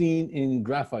probably seen in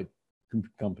graphite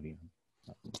company.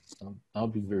 I'll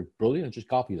be very brilliant and just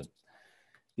copy them.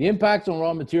 The impact on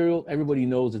raw material, everybody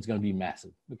knows it's going to be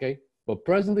massive. Okay, but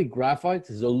presently graphite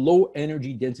is a low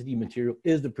energy density material,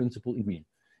 is the principal ingredient.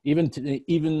 Even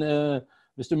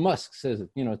Mr. Musk says it.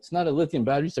 It's not a lithium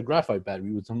battery; it's a graphite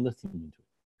battery with some lithium into it.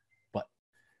 But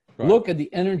look at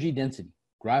the energy density.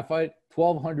 Graphite,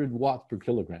 1,200 watts per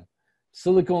kilogram.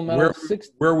 Silicon metal,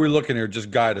 where are we looking here?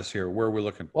 Just guide us here. Where are we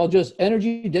looking? Well, just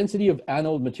energy density of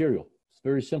anode material. It's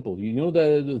very simple. You know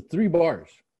the 3 bars.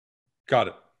 Got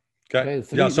it. Okay. I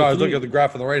was looking at the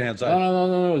graph on the right-hand side.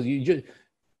 No.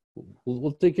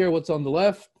 We'll take care of what's on the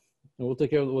left, and we'll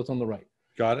take care of what's on the right.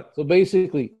 Got it. So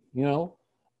basically,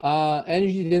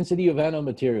 energy density of anode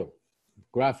material.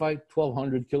 Graphite,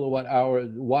 1,200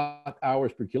 watt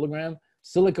hours per kilogram.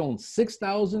 Silicon,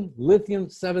 6,000. Lithium,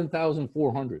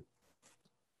 7,400.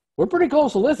 We're pretty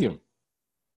close to lithium.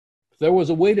 If there was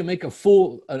a way to make a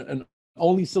full,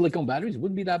 only silicon batteries, it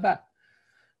wouldn't be that bad.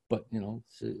 But,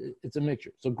 it's a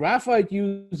mixture. So graphite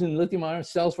used in lithium ion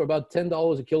sells for about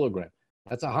 $10 a kilogram.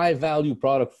 That's a high value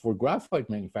product for graphite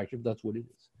manufacturers. That's what it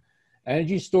is.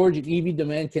 Energy storage and EV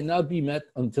demand cannot be met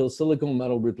until silicon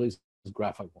metal replaces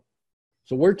graphite one.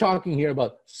 So we're talking here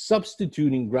about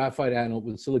substituting graphite anode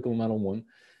with silicon metal one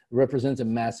represents a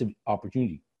massive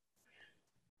opportunity.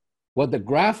 What the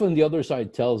graph on the other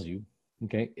side tells you,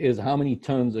 okay, is how many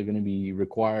tons are going to be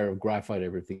required of graphite,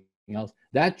 everything else.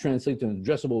 That translates to an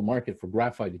addressable market for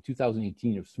graphite in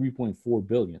 2018 of 3.4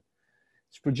 billion.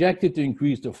 It's projected to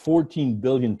increase to 14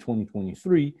 billion in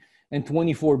 2023 and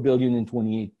 24 billion in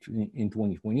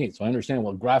 2028. So I understand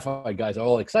why graphite guys are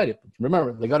all excited. But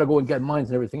remember, they got to go and get mines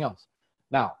and everything else.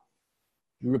 Now,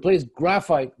 you replace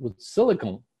graphite with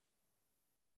silicon,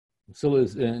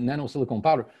 nano silicon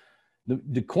powder.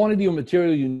 The quantity of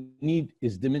material you need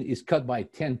is cut by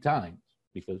 10 times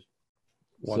because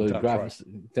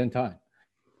 10 times.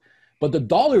 But the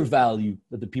dollar value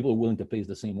that the people are willing to pay is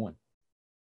the same one.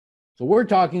 So we're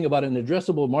talking about an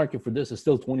addressable market for this is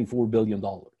still $24 billion.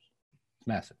 It's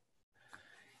massive.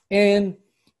 And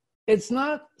it's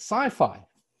not sci-fi.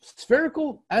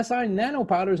 Spherical Si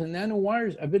nanopowders and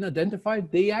nanowires have been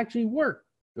identified. They actually work.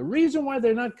 The reason why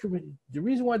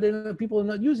people are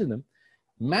not using them,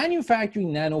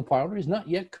 manufacturing nanopowder is not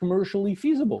yet commercially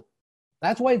feasible.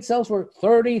 That's why it sells for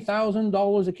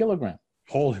 $30,000 a kilogram.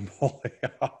 Holy moly.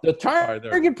 The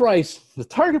target price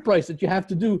that you have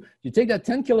to do, you take that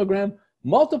 10 kilogram,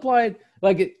 multiply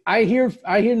it, I hear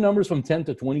numbers from 10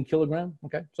 to 20 kilogram,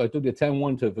 okay? So I took the 10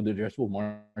 one for the addressable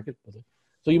market.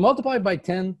 So you multiply it by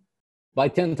 10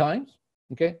 times,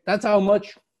 okay? That's how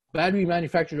much battery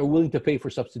manufacturers are willing to pay for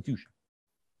substitution.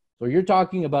 So you're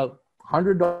talking about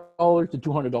 $100 to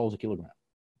 $200 a kilogram.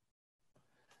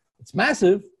 It's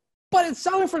massive, but it's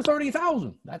selling for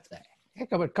 $30,000. That's a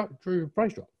heck of a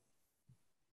price drop.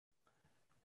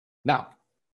 Now,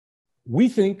 we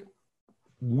think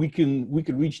we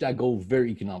could reach that goal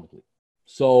very economically.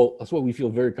 So that's what we feel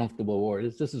very comfortable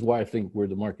with. This is why I think where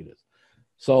the market is.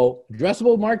 So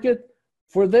addressable market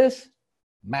for this,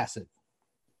 massive.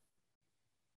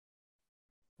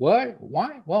 Why?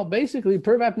 Well, basically,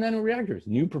 PERVAP nanoreactors,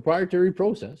 new proprietary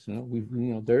process.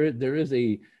 There is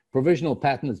a provisional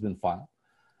patent that's been filed.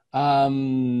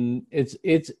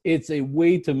 It's a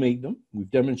way to make them. We've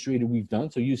demonstrated we've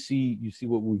done. So you see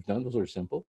what we've done. Those are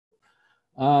simple.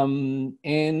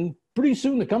 And pretty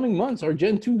soon, the coming months, our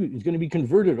Gen 2 is going to be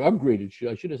converted, or upgraded.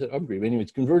 I should have said upgrade. But anyway,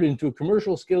 it's converted into a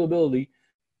commercial scalability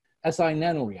SI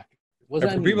nanoreactor.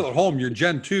 And for people at home, your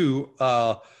Gen 2,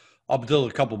 up until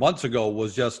a couple months ago,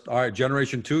 was just, all right,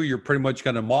 Generation 2, you're pretty much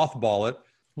going to mothball it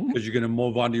because you're going to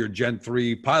move on to your Gen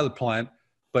 3 pilot plant.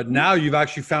 But now you've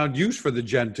actually found use for the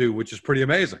Gen 2, which is pretty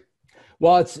amazing.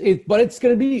 Well, but it's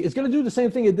going to do the same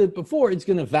thing it did before. It's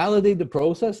going to validate the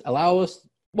process, allow us,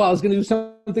 well, it's going to do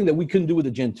something that we couldn't do with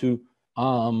the Gen 2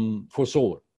 for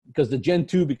solar. Because the Gen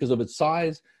 2, because of its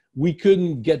size, we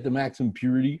couldn't get the maximum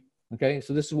purity. Okay,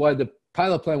 so this is why the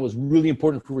pilot plant was really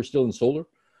important if we were still in solar.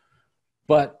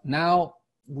 But now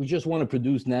we just want to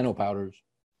produce nanopowders,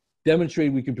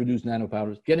 demonstrate we can produce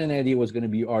nanopowders, get an idea what's going to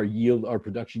be our yield, our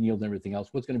production yield, and everything else,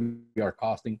 what's going to be our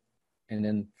costing, and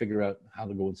then figure out how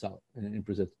to go and sell it and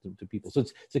present it to people. So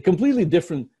it's a completely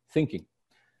different thinking.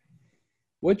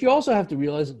 What you also have to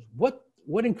realize is what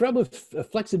incredible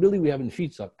flexibility we have in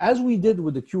feedstock, as we did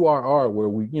with the QRR, where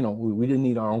we didn't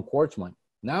need our own quartz mine.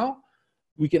 Now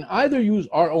we can either use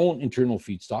our own internal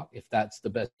feedstock if that's the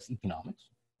best economics,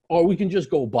 or we can just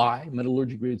go buy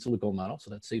metallurgical grade silicon metal. So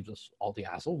that saves us all the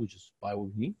hassle. We just buy what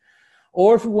we need.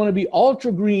 Or if we want to be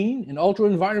ultra green and ultra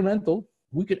environmental,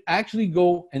 we could actually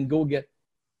go get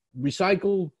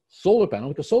recycled solar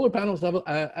panels, because solar panels have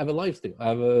a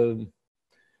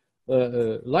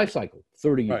life cycle,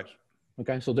 30 years. Right.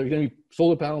 Okay, so there's going to be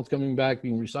solar panels coming back,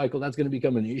 being recycled. That's going to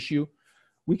become an issue.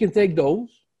 We can take those,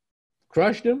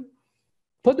 crush them,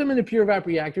 put them in a pure evap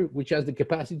reactor, which has the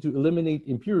capacity to eliminate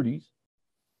impurities.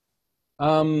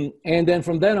 And then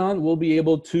from then on, we'll be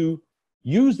able to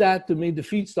use that to make the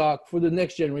feedstock for the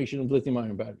next generation of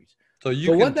lithium-ion batteries. So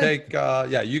you can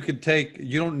take,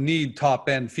 you don't need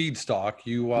top-end feedstock.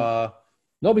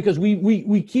 No, because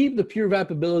we keep the pure evap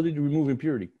ability to remove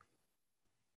impurity.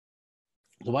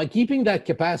 So by keeping that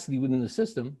capacity within the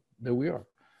system, there we are.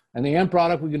 And the end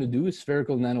product we're going to do is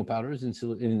spherical nanopowders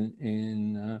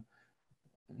in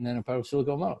nanopowder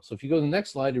silicon metal. So if you go to the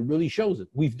next slide, it really shows it.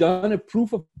 We've done a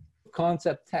proof of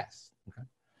concept test. Okay.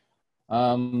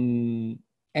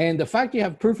 And the fact you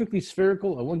have perfectly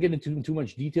spherical, I won't get into too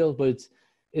much detail, but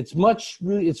it's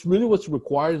really what's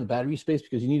required in the battery space,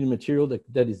 because you need a material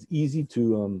that is easy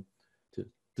to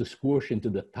squish into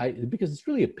the tight, because it's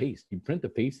really a paste. You print the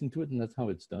paste into it, and that's how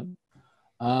it's done.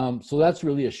 So that's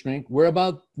really a strength.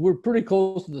 We're pretty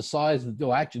close to the size of,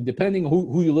 actually, depending on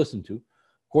who you listen to.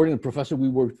 According to the professor we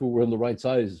worked for, we're in the right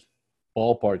size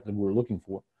ballpark that we're looking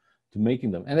for to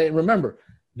making them. And remember,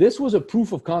 this was a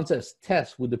proof of concept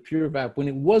test with the pure evap when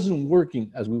it wasn't working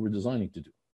as we were designing to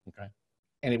do. Okay,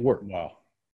 and it worked. Wow.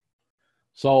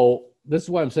 So this is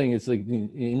why I'm saying it's like,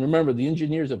 and remember, the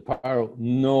engineers of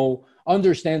Pyro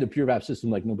understand the pure evap system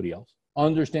like nobody else.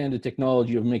 Understand the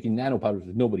technology of making nanopowders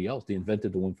like nobody else. They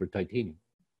invented the one for titanium.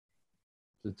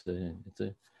 It's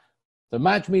a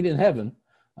match made in heaven.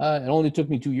 It only took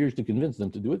me 2 years to convince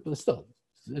them to do it, but still,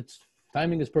 it's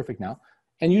timing is perfect now.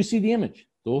 And you see the image.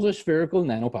 Those are spherical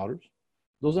nanopowders.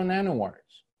 Those are nanowires.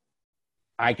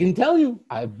 I can tell you,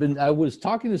 I was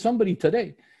talking to somebody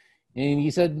today, and he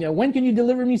said, when can you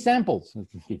deliver me samples?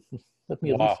 Let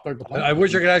me start the podcast. I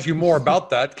wish I could ask you more about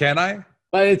that. Can I?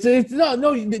 But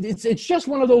it's just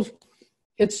one of those,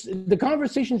 the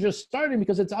conversation's just starting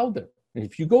because it's out there.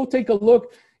 If you go take a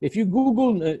look, if you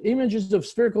Google images of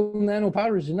spherical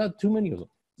nanopowders, there's not too many of them.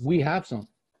 We have some.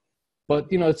 But,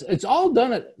 it's all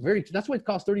done at that's why it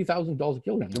costs $30,000 a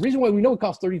kilogram. The reason why we know it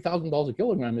costs $30,000 a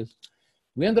kilogram is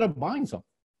we ended up buying some.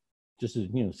 Just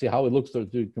to, see how it looks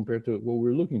compared to what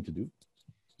we're looking to do.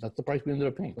 That's the price we ended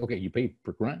up paying. Okay, you pay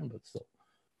per gram, but still.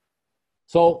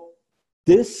 So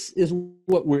this is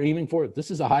what we're aiming for.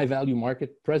 This is a high value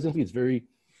market. Presently, it's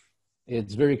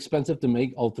very expensive to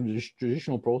make all through the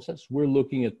traditional process. We're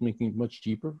looking at making it much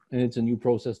cheaper, and it's a new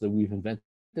process that we've invented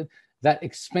that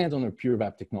expands on our pure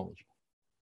evap technology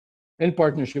in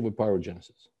partnership with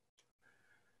Pyrogenesis.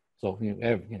 So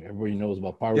everybody knows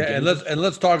about Pyrogenesis. Yeah, and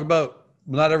let's talk about.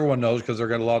 Not everyone knows because there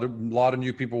got a lot of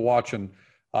new people watching.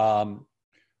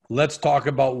 Let's talk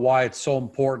about why it's so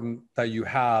important that you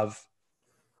have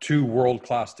two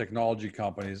world-class technology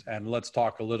companies, and let's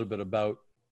talk a little bit about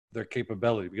their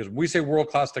capability. Because when we say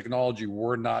world-class technology,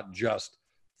 we're not just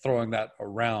throwing that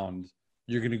around.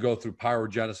 You're going to go through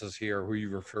Pyrogenesis here, who you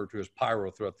refer to as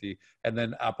Pyro and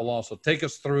then Apollon. So take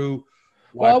us through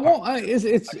why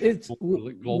it's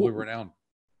globally renowned.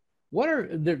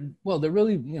 They're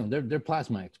really, they're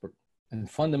plasma expert. And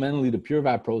fundamentally, the pure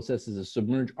evap process is a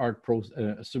submerged arc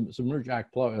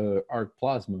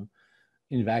plasma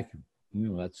in vacuum.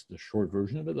 That's the short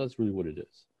version of it. That's really what it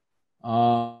is.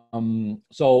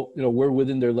 So, we're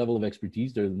within their level of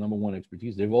expertise. They're the number one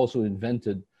expertise. They've also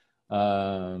invented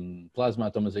plasma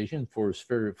atomization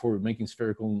for making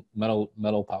spherical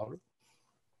metal powder.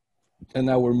 And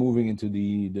now we're moving into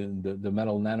the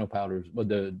metal nanopowders, but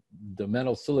the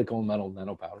metal silicone metal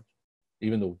nanopowders,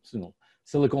 even though, you know,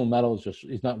 silicone metal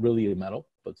is not really a metal,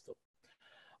 but still.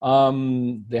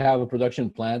 They have a production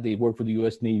plant. They work for the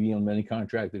U.S. Navy on many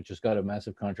contracts. They've just got a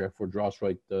massive contract for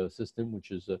DROSRITE system, which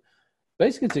is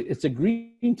basically it's a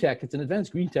green tech. It's an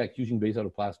advanced green tech using base out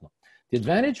of plasma. The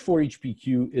advantage for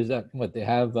HPQ is that they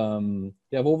have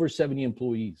over 70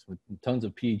 employees with tons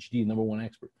of PhD, #1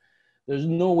 expert. There's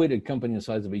no way that a company the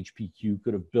size of HPQ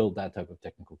could have built that type of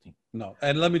technical team. No.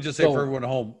 And let me just say for everyone at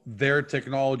home, their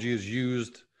technology is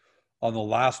used on the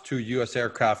last 2 U.S.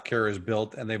 aircraft carriers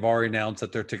built, and they've already announced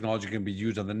that their technology can be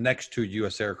used on the next 2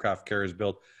 U.S. aircraft carriers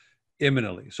built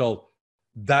imminently. So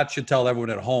that should tell everyone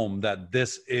at home that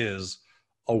this is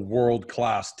a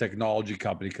world-class technology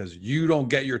company, because you don't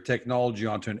get your technology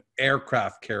onto an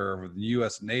aircraft carrier of the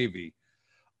U.S. Navy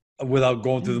without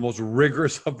going through the most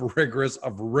rigorous of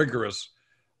rigorous,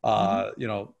 you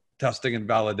know, testing and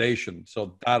validation.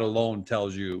 So that alone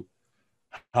tells you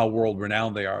how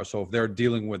world-renowned they are. So if they're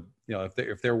dealing with, you know,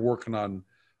 if they're working on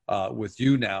with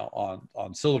you now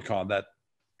on silicon, that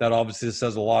obviously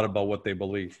says a lot about what they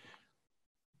believe.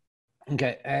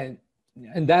 Okay,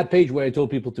 and that page where I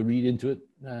told people to read into it,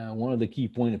 one of the key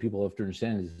points that people have to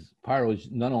understand is Pyro is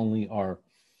not only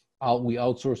we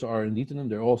outsource R&D to them,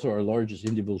 they're also our largest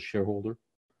individual shareholder.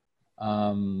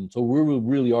 So we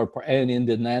really are, and in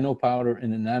the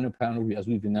nanopowder, as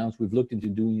we've announced, we've looked into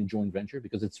doing a joint venture,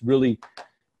 because it's really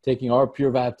taking our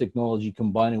PureVap technology,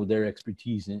 combining with their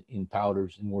expertise in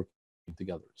powders and working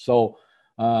together. So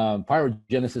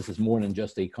PyroGenesis is more than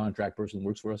just a contract person who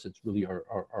works for us. It's really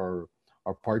our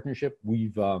partnership.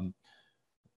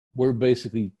 We're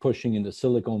basically pushing in the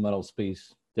silicone metal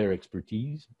space their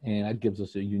expertise, and that gives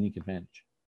us a unique advantage.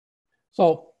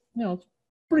 So, you know, it's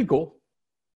pretty cool.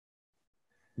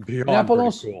 Beyond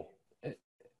pretty cool.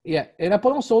 Yeah, and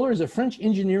Apollon Solar is a French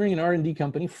engineering and R&D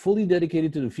company fully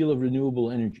dedicated to the field of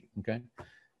renewable energy, okay?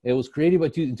 It was created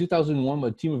in 2001 by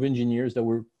a team of engineers that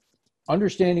were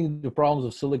understanding the problems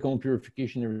of silicone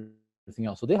purification and everything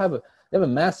else. So they have a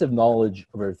massive knowledge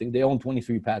of everything. They own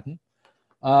 23 patents,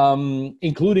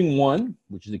 including one,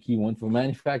 which is a key one, for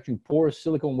manufacturing porous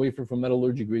silicone wafer from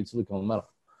metallurgy grade silicone metal.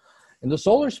 In the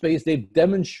solar space, they've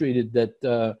demonstrated that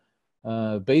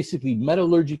basically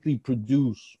metallurgically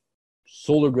produced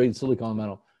solar grade silicon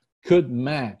metal could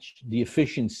match the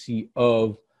efficiency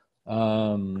of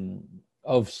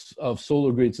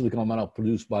solar grade silicon metal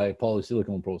produced by a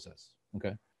polysilicon process.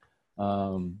 Okay,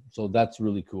 so that's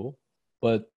really cool.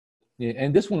 But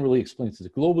and this one really explains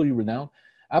it. Globally renowned.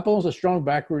 Apple has a strong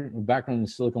background in the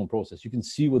silicon process. You can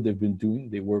see what they've been doing.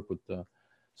 They work with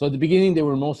so at the beginning they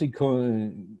were mostly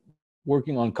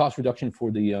working on cost reduction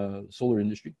for the solar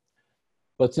industry.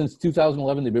 But since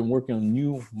 2011, they've been working on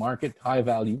new market, high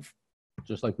value,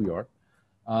 just like we are.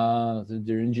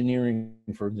 They're engineering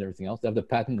firms and everything else. They have the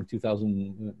patent in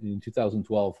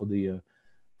 2012 for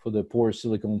the porous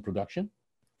silicone production.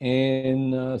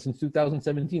 And since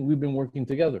 2017, we've been working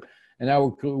together. And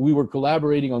now we were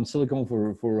collaborating on silicone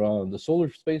for the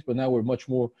solar space, but now we're much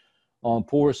more on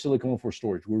porous silicone for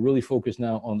storage. We're really focused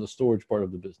now on the storage part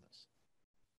of the business.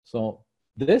 So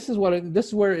this is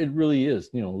where it really is,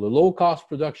 you know, the low cost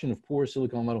production of porous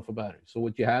silicone metal for batteries. So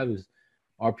what you have is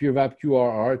our PureVap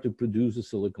QRR to produce the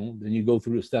silicone. Then you go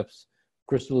through the steps,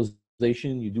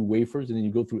 crystallization, you do wafers, and then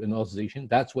you go through analyzation.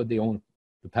 That's what they own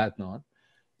the patent on.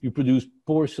 You produce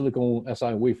porous silicone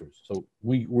Si wafers. So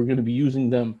we're going to be using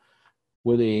them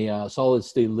with a solid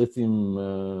state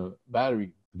lithium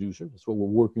battery producer. That's what we're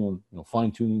working on, you know,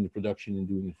 fine tuning the production and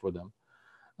doing it for them.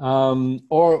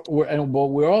 But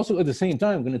we're also at the same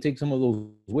time going to take some of those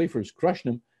wafers, crush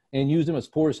them, and use them as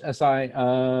porous Si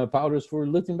powders for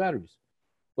lithium batteries.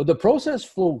 What the process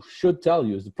flow should tell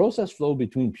you is the process flow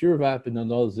between PureVap and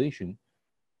analyzation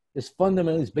is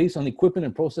fundamentally based on equipment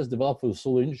and process developed for the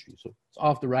solar industry. So it's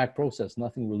off the rack process,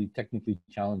 nothing really technically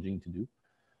challenging to do.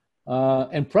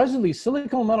 And presently,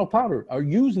 silicon metal powder are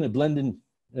used in blended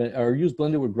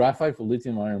with graphite for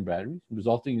lithium ion batteries,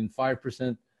 resulting in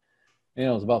 5%. You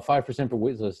know, it's about 5% per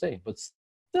weight, as I say. But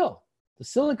still, the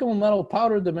silicon metal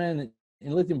powder demand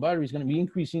in lithium batteries is going to be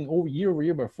increasing year over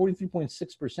year by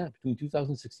 43.6% between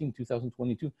 2016 and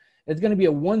 2022. It's going to be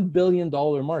a $1 billion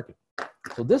market.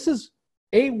 So this is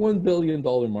a $1 billion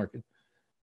market.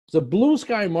 It's a blue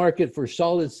sky market for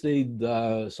solid state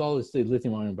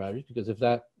lithium ion batteries, because if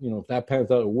that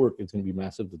pans out at work, it's going to be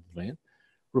massive, the demand.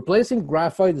 Replacing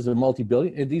graphite is a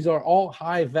multi-billion, and these are all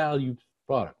high value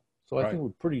products. So I think we're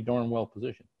pretty darn well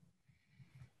positioned.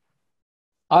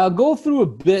 I'll go through a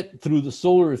bit through the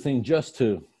solar thing just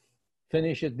to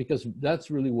finish it, because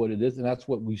that's really what it is, and that's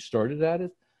what we started at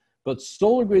it. But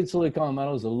solar grade silicon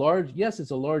metal is a large, yes, it's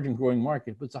a large and growing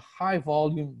market, but it's a high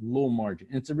volume, low margin.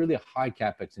 It's a really a high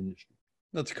capex industry.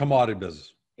 That's a commodity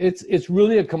business. It's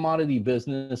really a commodity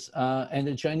business, and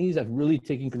the Chinese have really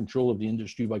taken control of the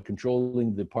industry by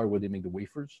controlling the part where they make the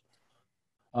wafers.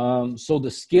 So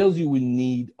the scales you would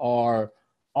need are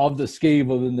of the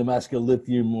scale of the Nemaska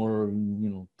lithium, or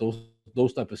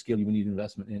those type of scale you would need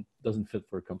investment in. Doesn't fit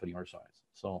for a company our size.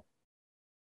 So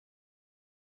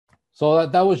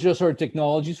that was just our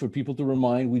technologies for people to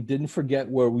remind. We didn't forget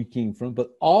where we came from,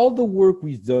 but all the work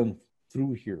we've done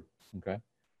through here, okay,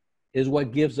 is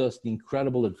what gives us the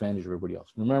incredible advantage of everybody else.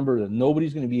 Remember that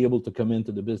nobody's going to be able to come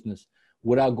into the business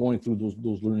without going through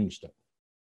those learning steps.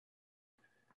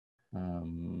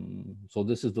 So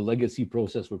this is the legacy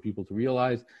process for people to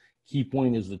realize. Key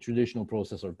point is the traditional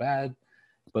process are bad,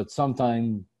 but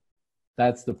sometimes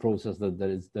that's the process that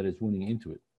is winning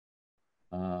into it.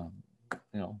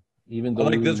 Even though I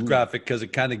like this graphic because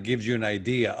it kind of gives you an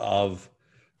idea of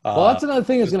well, that's another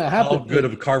thing that's going to happen. How good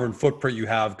of a carbon footprint you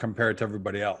have compared to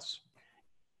everybody else.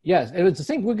 Yes, and it's the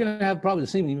same. We're going to have probably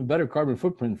the same, even better carbon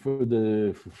footprint for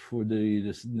the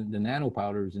nano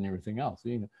powders and everything else.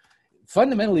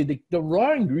 Fundamentally, the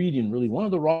raw ingredient, really, one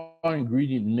of the raw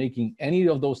ingredient in making any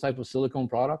of those type of silicone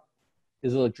product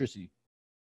is electricity.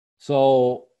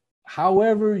 So,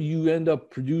 however you end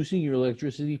up producing your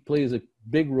electricity plays a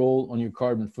big role on your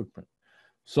carbon footprint.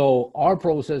 So our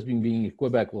process being in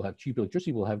Quebec, will have cheap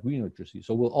electricity, we'll have green electricity.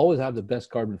 So we'll always have the best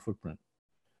carbon footprint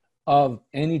of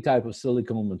any type of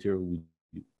silicone material we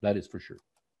do. That is for sure.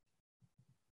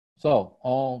 So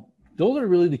those are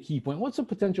really the key points. What's the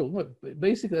potential?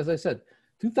 Basically, as I said,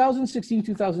 2016,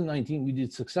 2019, we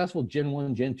did successful Gen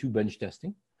 1, Gen 2 bench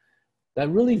testing. That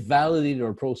really validated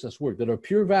our process work, that our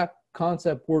PureVap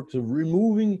concept works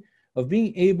of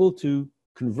being able to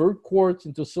convert quartz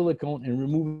into silicone and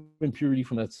remove impurity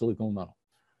from that silicone metal.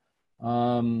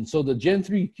 So the Gen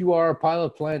 3 QR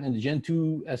pilot plant and the Gen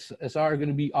 2 SR are going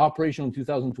to be operational in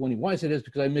 2020. Why I say this?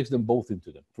 Because I mixed them both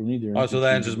into them. For me, they're so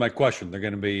that answers my question. They're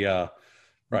going to be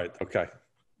right. Okay.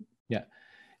 Yeah.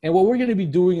 And what we're going to be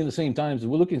doing in the same time is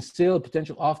we're looking at sale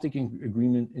potential offtake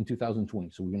agreement in 2020.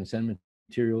 So we're going to send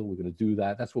material. We're going to do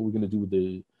that. That's what we're going to do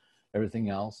with everything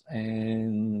else.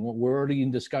 And we're already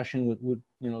in discussion with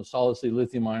solid state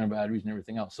lithium ion batteries and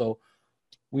everything else. So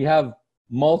we have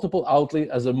multiple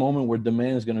outlets as a moment where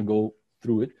demand is going to go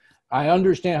through it. I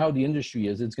understand how the industry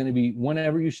is. It's going to be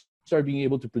whenever you start being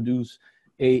able to produce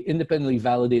a independently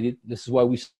validated, this is why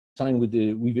we signed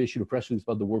we've issued a press release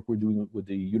about the work we're doing with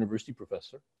the university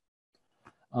professor.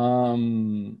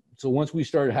 So once we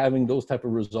start having those type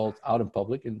of results out in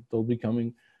public, and they'll be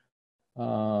coming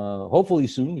hopefully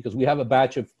soon, because we have a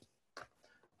batch of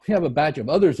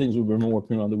other things we've been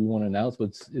working on that we want to announce,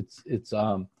 but it's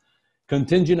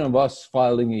contingent of us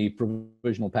filing a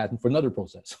provisional patent for another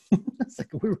process. It's like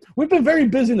we've been very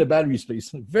busy in the battery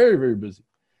space, very, very busy.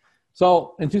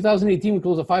 So in 2018, we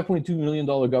closed a $5.2 million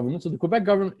government. So the Quebec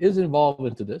government is involved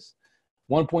into this,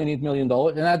 $1.8 million.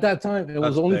 And at that time, it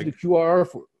was only the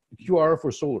QRR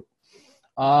for solar.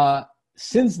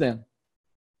 Since then,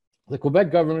 the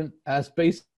Quebec government has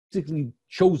basically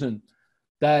chosen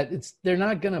that they're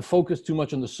not going to focus too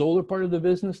much on the solar part of the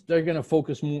business. They're going to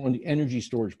focus more on the energy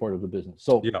storage part of the business.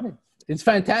 So it's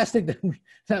fantastic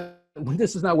that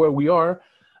this is not where we are.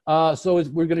 So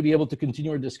we're going to be able to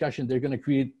continue our discussion. They're going to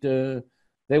create, they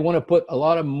want to put a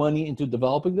lot of money into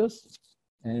developing this,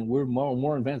 and we're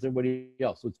more advanced than everybody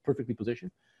else. So it's perfectly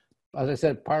positioned. As I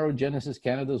said, PyroGenesis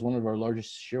Canada is one of our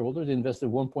largest shareholders. They invested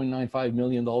 $1.95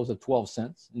 million at 12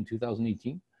 cents in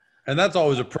 2018. And that's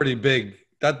always a pretty big,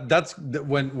 that's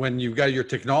when you've got your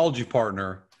technology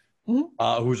partner,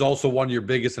 who's also one of your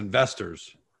biggest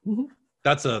investors.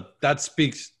 That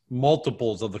speaks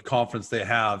multiples of the confidence they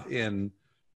have in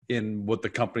what the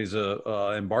company's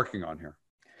embarking on here.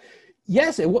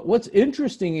 Yes, and what's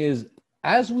interesting is,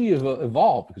 as we have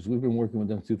evolved, because we've been working with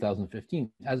them in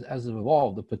 2015, as it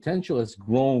evolved, the potential has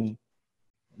grown,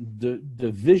 the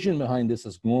vision behind this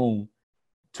has grown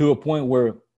to a point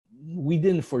where we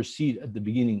didn't foresee it at the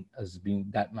beginning as being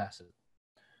that massive.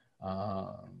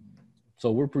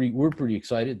 So we're pretty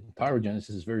excited. PyroGenesis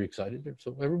is very excited.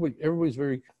 So everybody's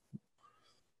very.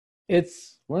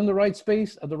 We're in the right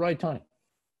space at the right time.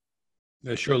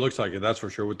 It sure looks like it. That's for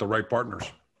sure, with the right partners.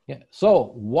 Yeah.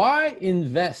 So why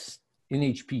invest in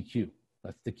HPQ?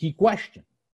 That's the key question.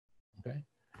 Okay.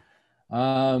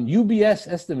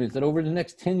 UBS estimates that over the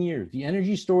next 10 years, the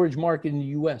energy storage market in the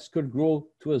US could grow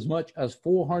to as much as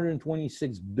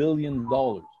 $426 billion.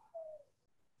 More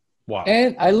Wow.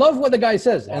 And I love what the guy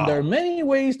says. Wow. And there are many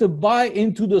ways to buy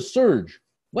into the surge.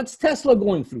 What's Tesla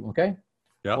going through? Okay.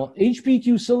 Yeah. Well,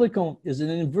 HPQ Silicon is an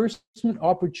investment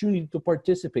opportunity to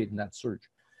participate in that surge.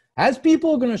 As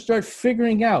people are going to start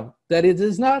figuring out that it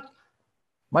is not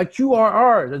my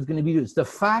QRR that's going to be used, it's the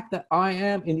fact that I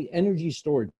am in the energy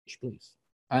storage place.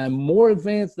 I am more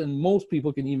advanced than most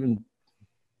people can even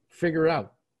figure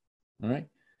out. All right.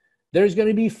 There's going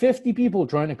to be 50 people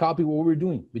trying to copy what we're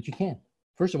doing, but you can't.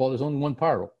 First of all, there's only one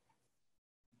Pyro.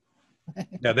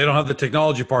 Yeah, they don't have the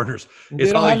technology partners. They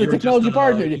It's don't not have like the you're technology just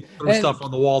partner. throw And- stuff on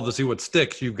the wall to see what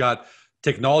sticks. You've got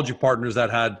technology partners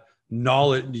that had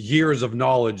knowledge, years of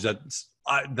knowledge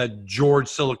that George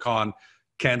Silicon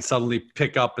can suddenly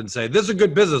pick up and say, "This is a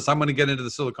good business. I'm going to get into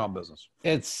the silicon business."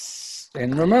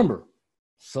 And remember,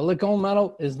 silicon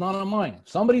metal is not a mine. If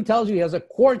somebody tells you he has a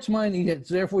quartz mine,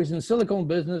 therefore he's in the silicon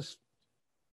business,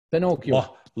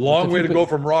 Pinocchio. Long way to go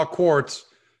from raw quartz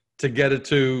to get it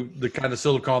to the kind of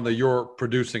silicon that you're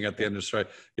producing at the end of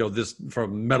the this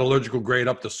from metallurgical grade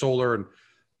up to solar and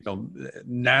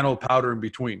nano powder in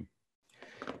between.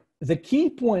 The key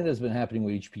point that's been happening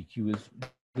with HPQ is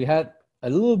we had a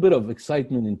little bit of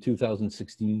excitement in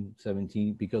 2016,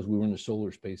 17, because we were in the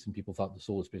solar space and people thought the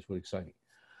solar space was exciting.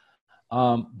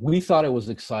 We thought it was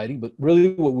exciting, but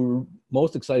really what we were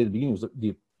most excited at the beginning was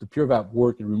the PureVap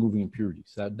work in removing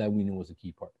impurities. That we knew was a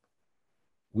key part.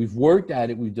 We've worked at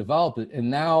it, we've developed it, and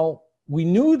now we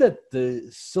knew that the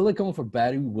silicon for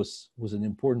battery was an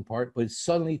important part, but it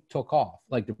suddenly took off.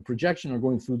 Like the projection are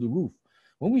going through the roof.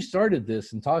 When we started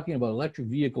this and talking about electric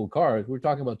vehicle cars, we're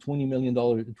talking about $20 million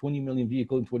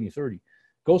vehicle in 2030.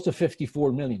 Goes to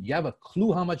 54 million. You have a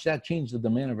clue how much that changed the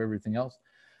demand of everything else?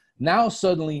 Now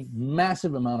suddenly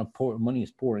massive amount of money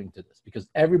is pouring into this because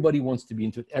everybody wants to be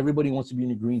into it. Everybody wants to be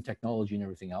into green technology and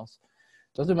everything else.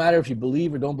 Doesn't matter if you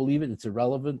believe or don't believe it, it's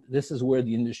irrelevant. This is where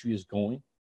the industry is going.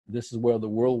 This is where the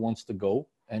world wants to go.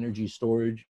 Energy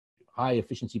storage, high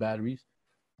efficiency batteries,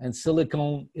 and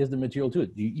silicon is the material to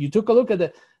it. You took a look at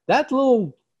that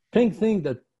little pink thing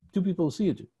that two people see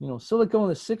it.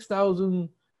 Silicon is 6,000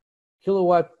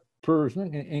 kilowatt per,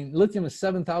 and lithium is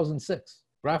 7,006.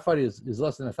 Graphite is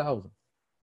less than 1,000.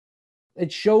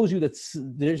 It shows you that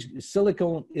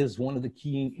silicon is one of the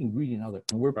key ingredients of it,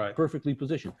 and we're perfectly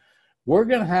positioned. We're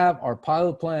going to have our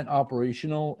pilot plant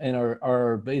operational and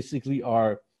our basically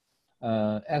our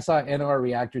SI-NR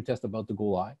reactor test about to go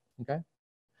live. Okay.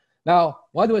 Now,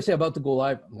 why do I say about to go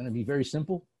live? I'm going to be very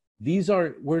simple.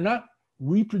 We're not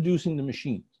reproducing the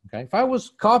machines. Okay. If I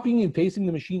was copying and pasting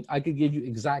the machine, I could give you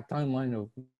exact timeline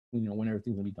of when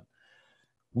everything's going to be done.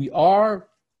 We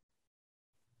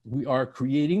are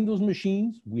creating those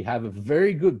machines. We have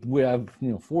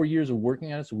 4 years of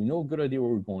working at it, so we know a good idea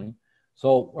where we're going.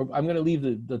 So I'm going to leave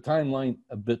the timeline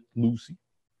a bit loosey,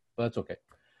 but that's okay.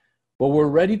 But we're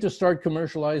ready to start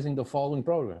commercializing the following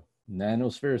program: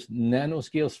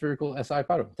 nanoscale spherical SI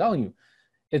powder. I'm telling you,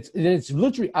 it's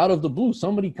literally out of the blue.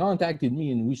 Somebody contacted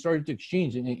me and we started to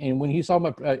exchange. And when he saw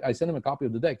I sent him a copy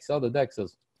of the deck. He saw the deck,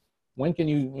 says, "When can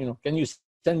you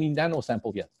send me nano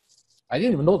samples yet?" I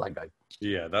didn't even know that guy.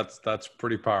 Yeah, that's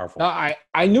pretty powerful. Now,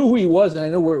 I knew who he was, and I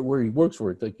know where he works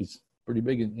for. Like he's pretty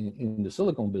big in the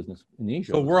silicone business in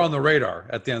Asia. So we're on the radar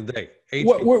at the end of the day.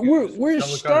 We're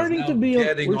starting to be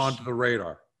getting onto the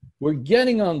radar. We're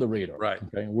getting on the radar. Right.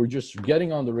 Okay. We're just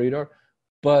getting on the radar.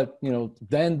 But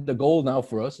then the goal now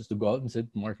for us is to go out and say,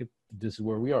 market, this is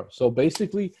where we are. So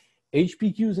basically,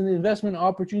 HPQ is an investment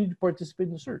opportunity to participate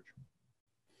in the search.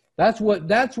 That's what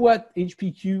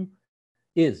HPQ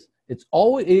is.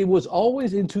 It was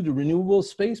always into the renewable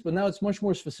space, but now it's much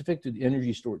more specific to the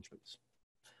energy storage space.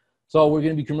 So we're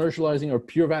going to be commercializing our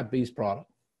PureVap-based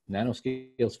product,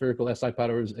 nanoscale spherical SI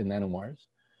powders and nanowires,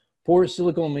 porous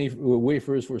silicon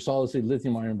wafers for solid-state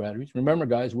lithium-ion batteries. Remember,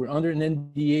 guys, we're under an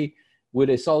NDA with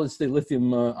a solid-state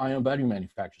lithium-ion battery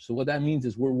manufacturer. So what that means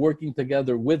is we're working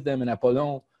together with them in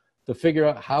Apollon to figure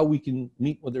out how we can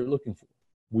meet what they're looking for.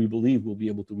 We believe we'll be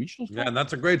able to reach those goals. Yeah, and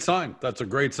that's a great sign. That's a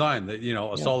great sign that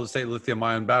solid-state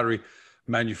lithium-ion battery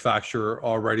manufacturer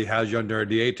already has you under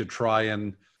NDA to try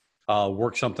and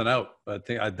work something out. I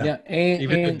think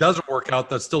even if it doesn't work out,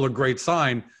 that's still a great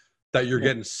sign that you're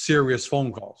getting serious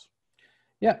phone calls.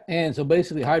 Yeah, and so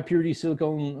basically, high purity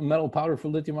silicon metal powder for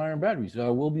lithium-ion batteries.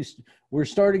 We're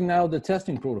starting now the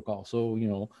testing protocol. So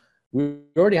we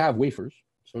already have wafers,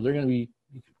 so they're going to be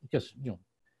just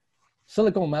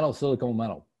silicon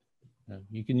metal.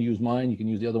 You can use mine, you can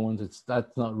use the other ones.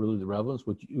 That's not really the relevance.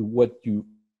 What you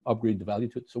upgrade the value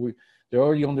to it. So they're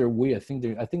already on their way. I think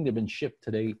they've been shipped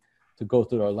today to go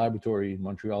to our laboratory in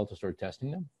Montreal to start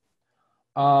testing them.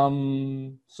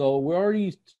 So we're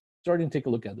already starting to take a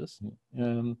look at this.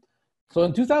 So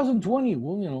in 2020,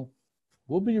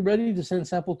 we'll be ready to send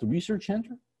sample to Research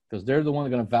Center because they're the one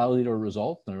that's going to validate our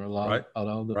results and allow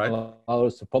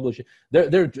us to publish it.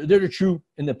 They're the true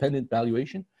independent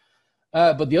valuation.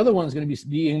 But the other one is going to be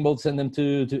being able to send them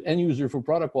to end user for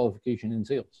product qualification and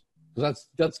sales. Because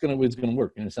that's going to, it's going to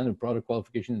work. You're going to send a product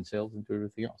qualification and sales into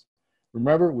everything else.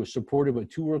 Remember, we're supported by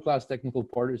 2 world-class technical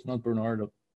partners, not Bernard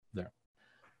up there.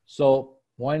 So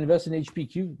why invest in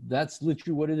HPQ? That's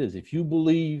literally what it is. If you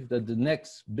believe that the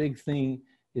next big thing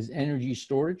is energy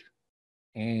storage,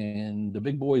 and the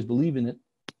big boys believe in it,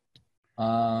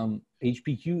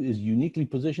 HPQ is uniquely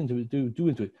positioned to do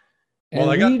into it. And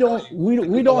well,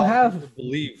 we don't have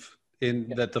believe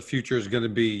in that the future is going to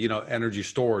be, energy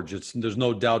storage. There's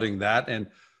no doubting that. And,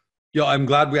 I'm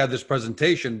glad we had this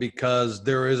presentation because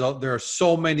there are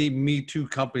so many Me Too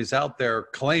companies out there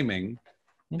claiming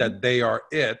that they are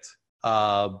it.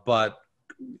 But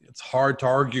it's hard to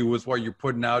argue with what you're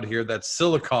putting out here that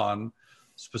silicon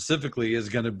specifically is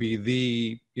going to be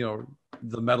the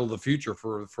metal of the future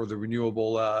for the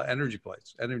renewable energy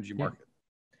market.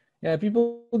 Yeah,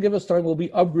 people give us time. We'll be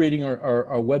upgrading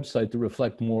our website to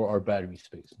reflect more our battery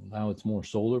space. Now it's more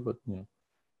solar, but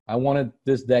I wanted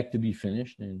this deck to be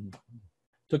finished, and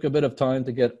took a bit of time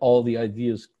to get all the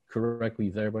ideas correctly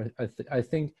there. But I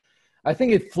think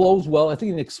it flows well. I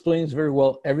think it explains very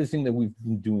well everything that we've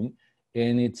been doing,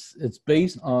 and it's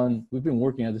based on, we've been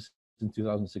working at this since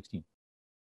 2016.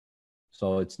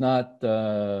 So it's not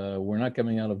we're not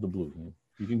coming out of the blue.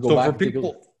 You can go back.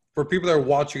 For people that are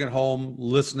watching at home,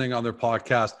 listening on their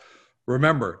podcast,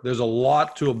 remember, there's a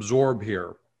lot to absorb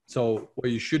here. So what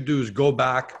you should do is go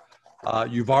back.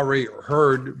 You've already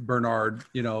heard Bernard,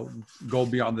 go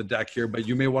beyond the deck here, but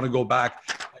you may want to go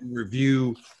back and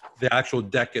review the actual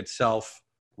deck itself,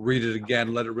 read it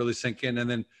again, let it really sink in. And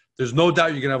then there's no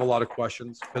doubt you're going to have a lot of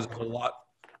questions because there's a lot,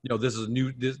 this is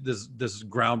new, this is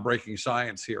groundbreaking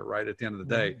science here, right? At the end of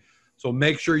the day. So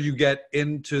make sure you get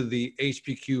into the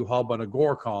HPQ hub on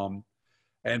Agoracom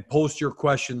and post your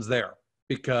questions there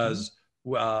because,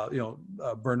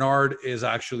 Bernard is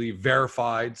actually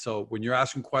verified. So when you're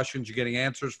asking questions, you're getting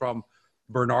answers from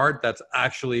Bernard. That's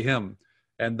actually him.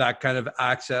 And that kind of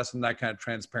access and that kind of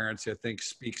transparency, I think,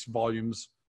 speaks volumes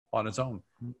on its own.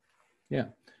 Yeah.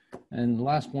 And the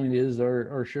last point is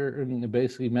our share,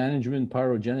 basically management,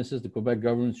 pyrogenesis, the Quebec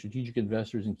government, strategic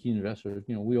investors, and key investors.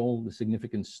 We own a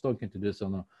significant stock into this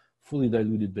on a fully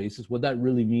diluted basis. What that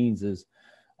really means is,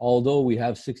 although we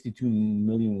have 62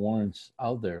 million warrants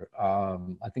out there,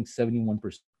 I think 71%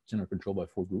 are controlled by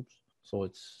 4 groups. So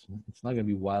it's not going to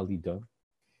be wildly done.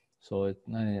 So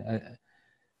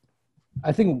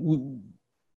I think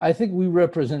we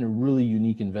represent a really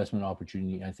unique investment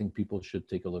opportunity. I think people should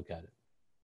take a look at it.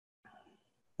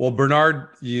 Well, Bernard,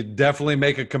 you definitely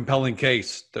make a compelling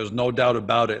case. There's no doubt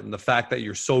about it. And the fact that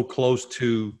you're so close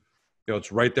to,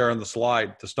 it's right there on the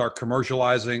slide, to start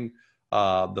commercializing,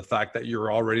 the fact that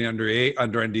you're already under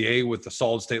NDA with the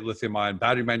solid-state lithium-ion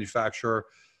battery manufacturer,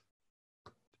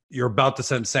 you're about to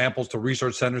send samples to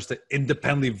research centers to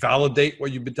independently validate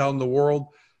what you've been telling the world,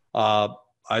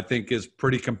 I think is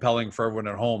pretty compelling for everyone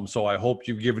at home. So I hope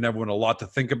you've given everyone a lot to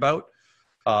think about.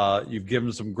 You've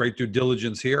given some great due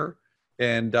diligence here.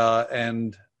 And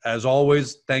as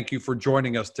always, thank you for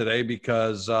joining us today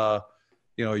because,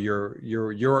 you're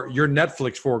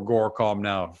Netflix for Agoracom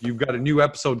now. You've got a new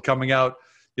episode coming out,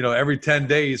 every 10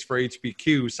 days for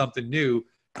HPQ, something new.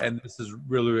 And this is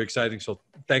really, really exciting. So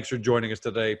thanks for joining us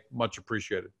today. Much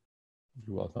appreciated.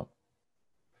 You're welcome.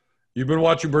 You've been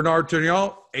watching Bernard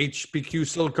Tourignon, HPQ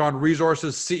Silicon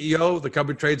Resources CEO. The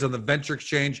company trades on the Venture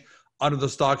Exchange under the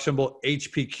stock symbol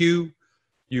HPQ.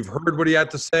 You've heard what he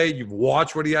had to say. You've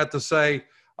watched what he had to say.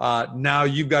 Now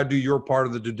you've got to do your part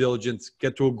of the due diligence.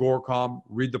 Get to Agoracom,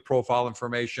 read the profile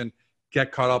information,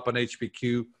 get caught up on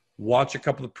HPQ, watch a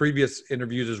couple of previous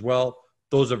interviews as well.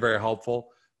 Those are very helpful.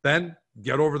 Then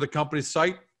get over to the company's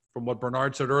site. From what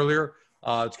Bernard said earlier,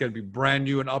 it's going to be brand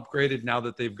new and upgraded now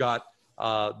that they've got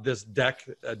this deck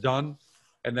done.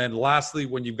 And then lastly,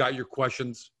 when you've got your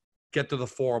questions, get to the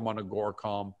forum on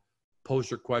Agoracom,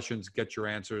 post your questions, get your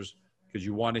answers, because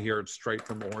you want to hear it straight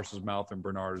from the horse's mouth, and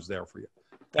Bernard is there for you.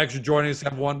 Thanks for joining us,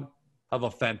 everyone. Have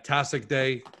a fantastic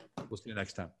day. We'll see you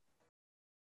next time.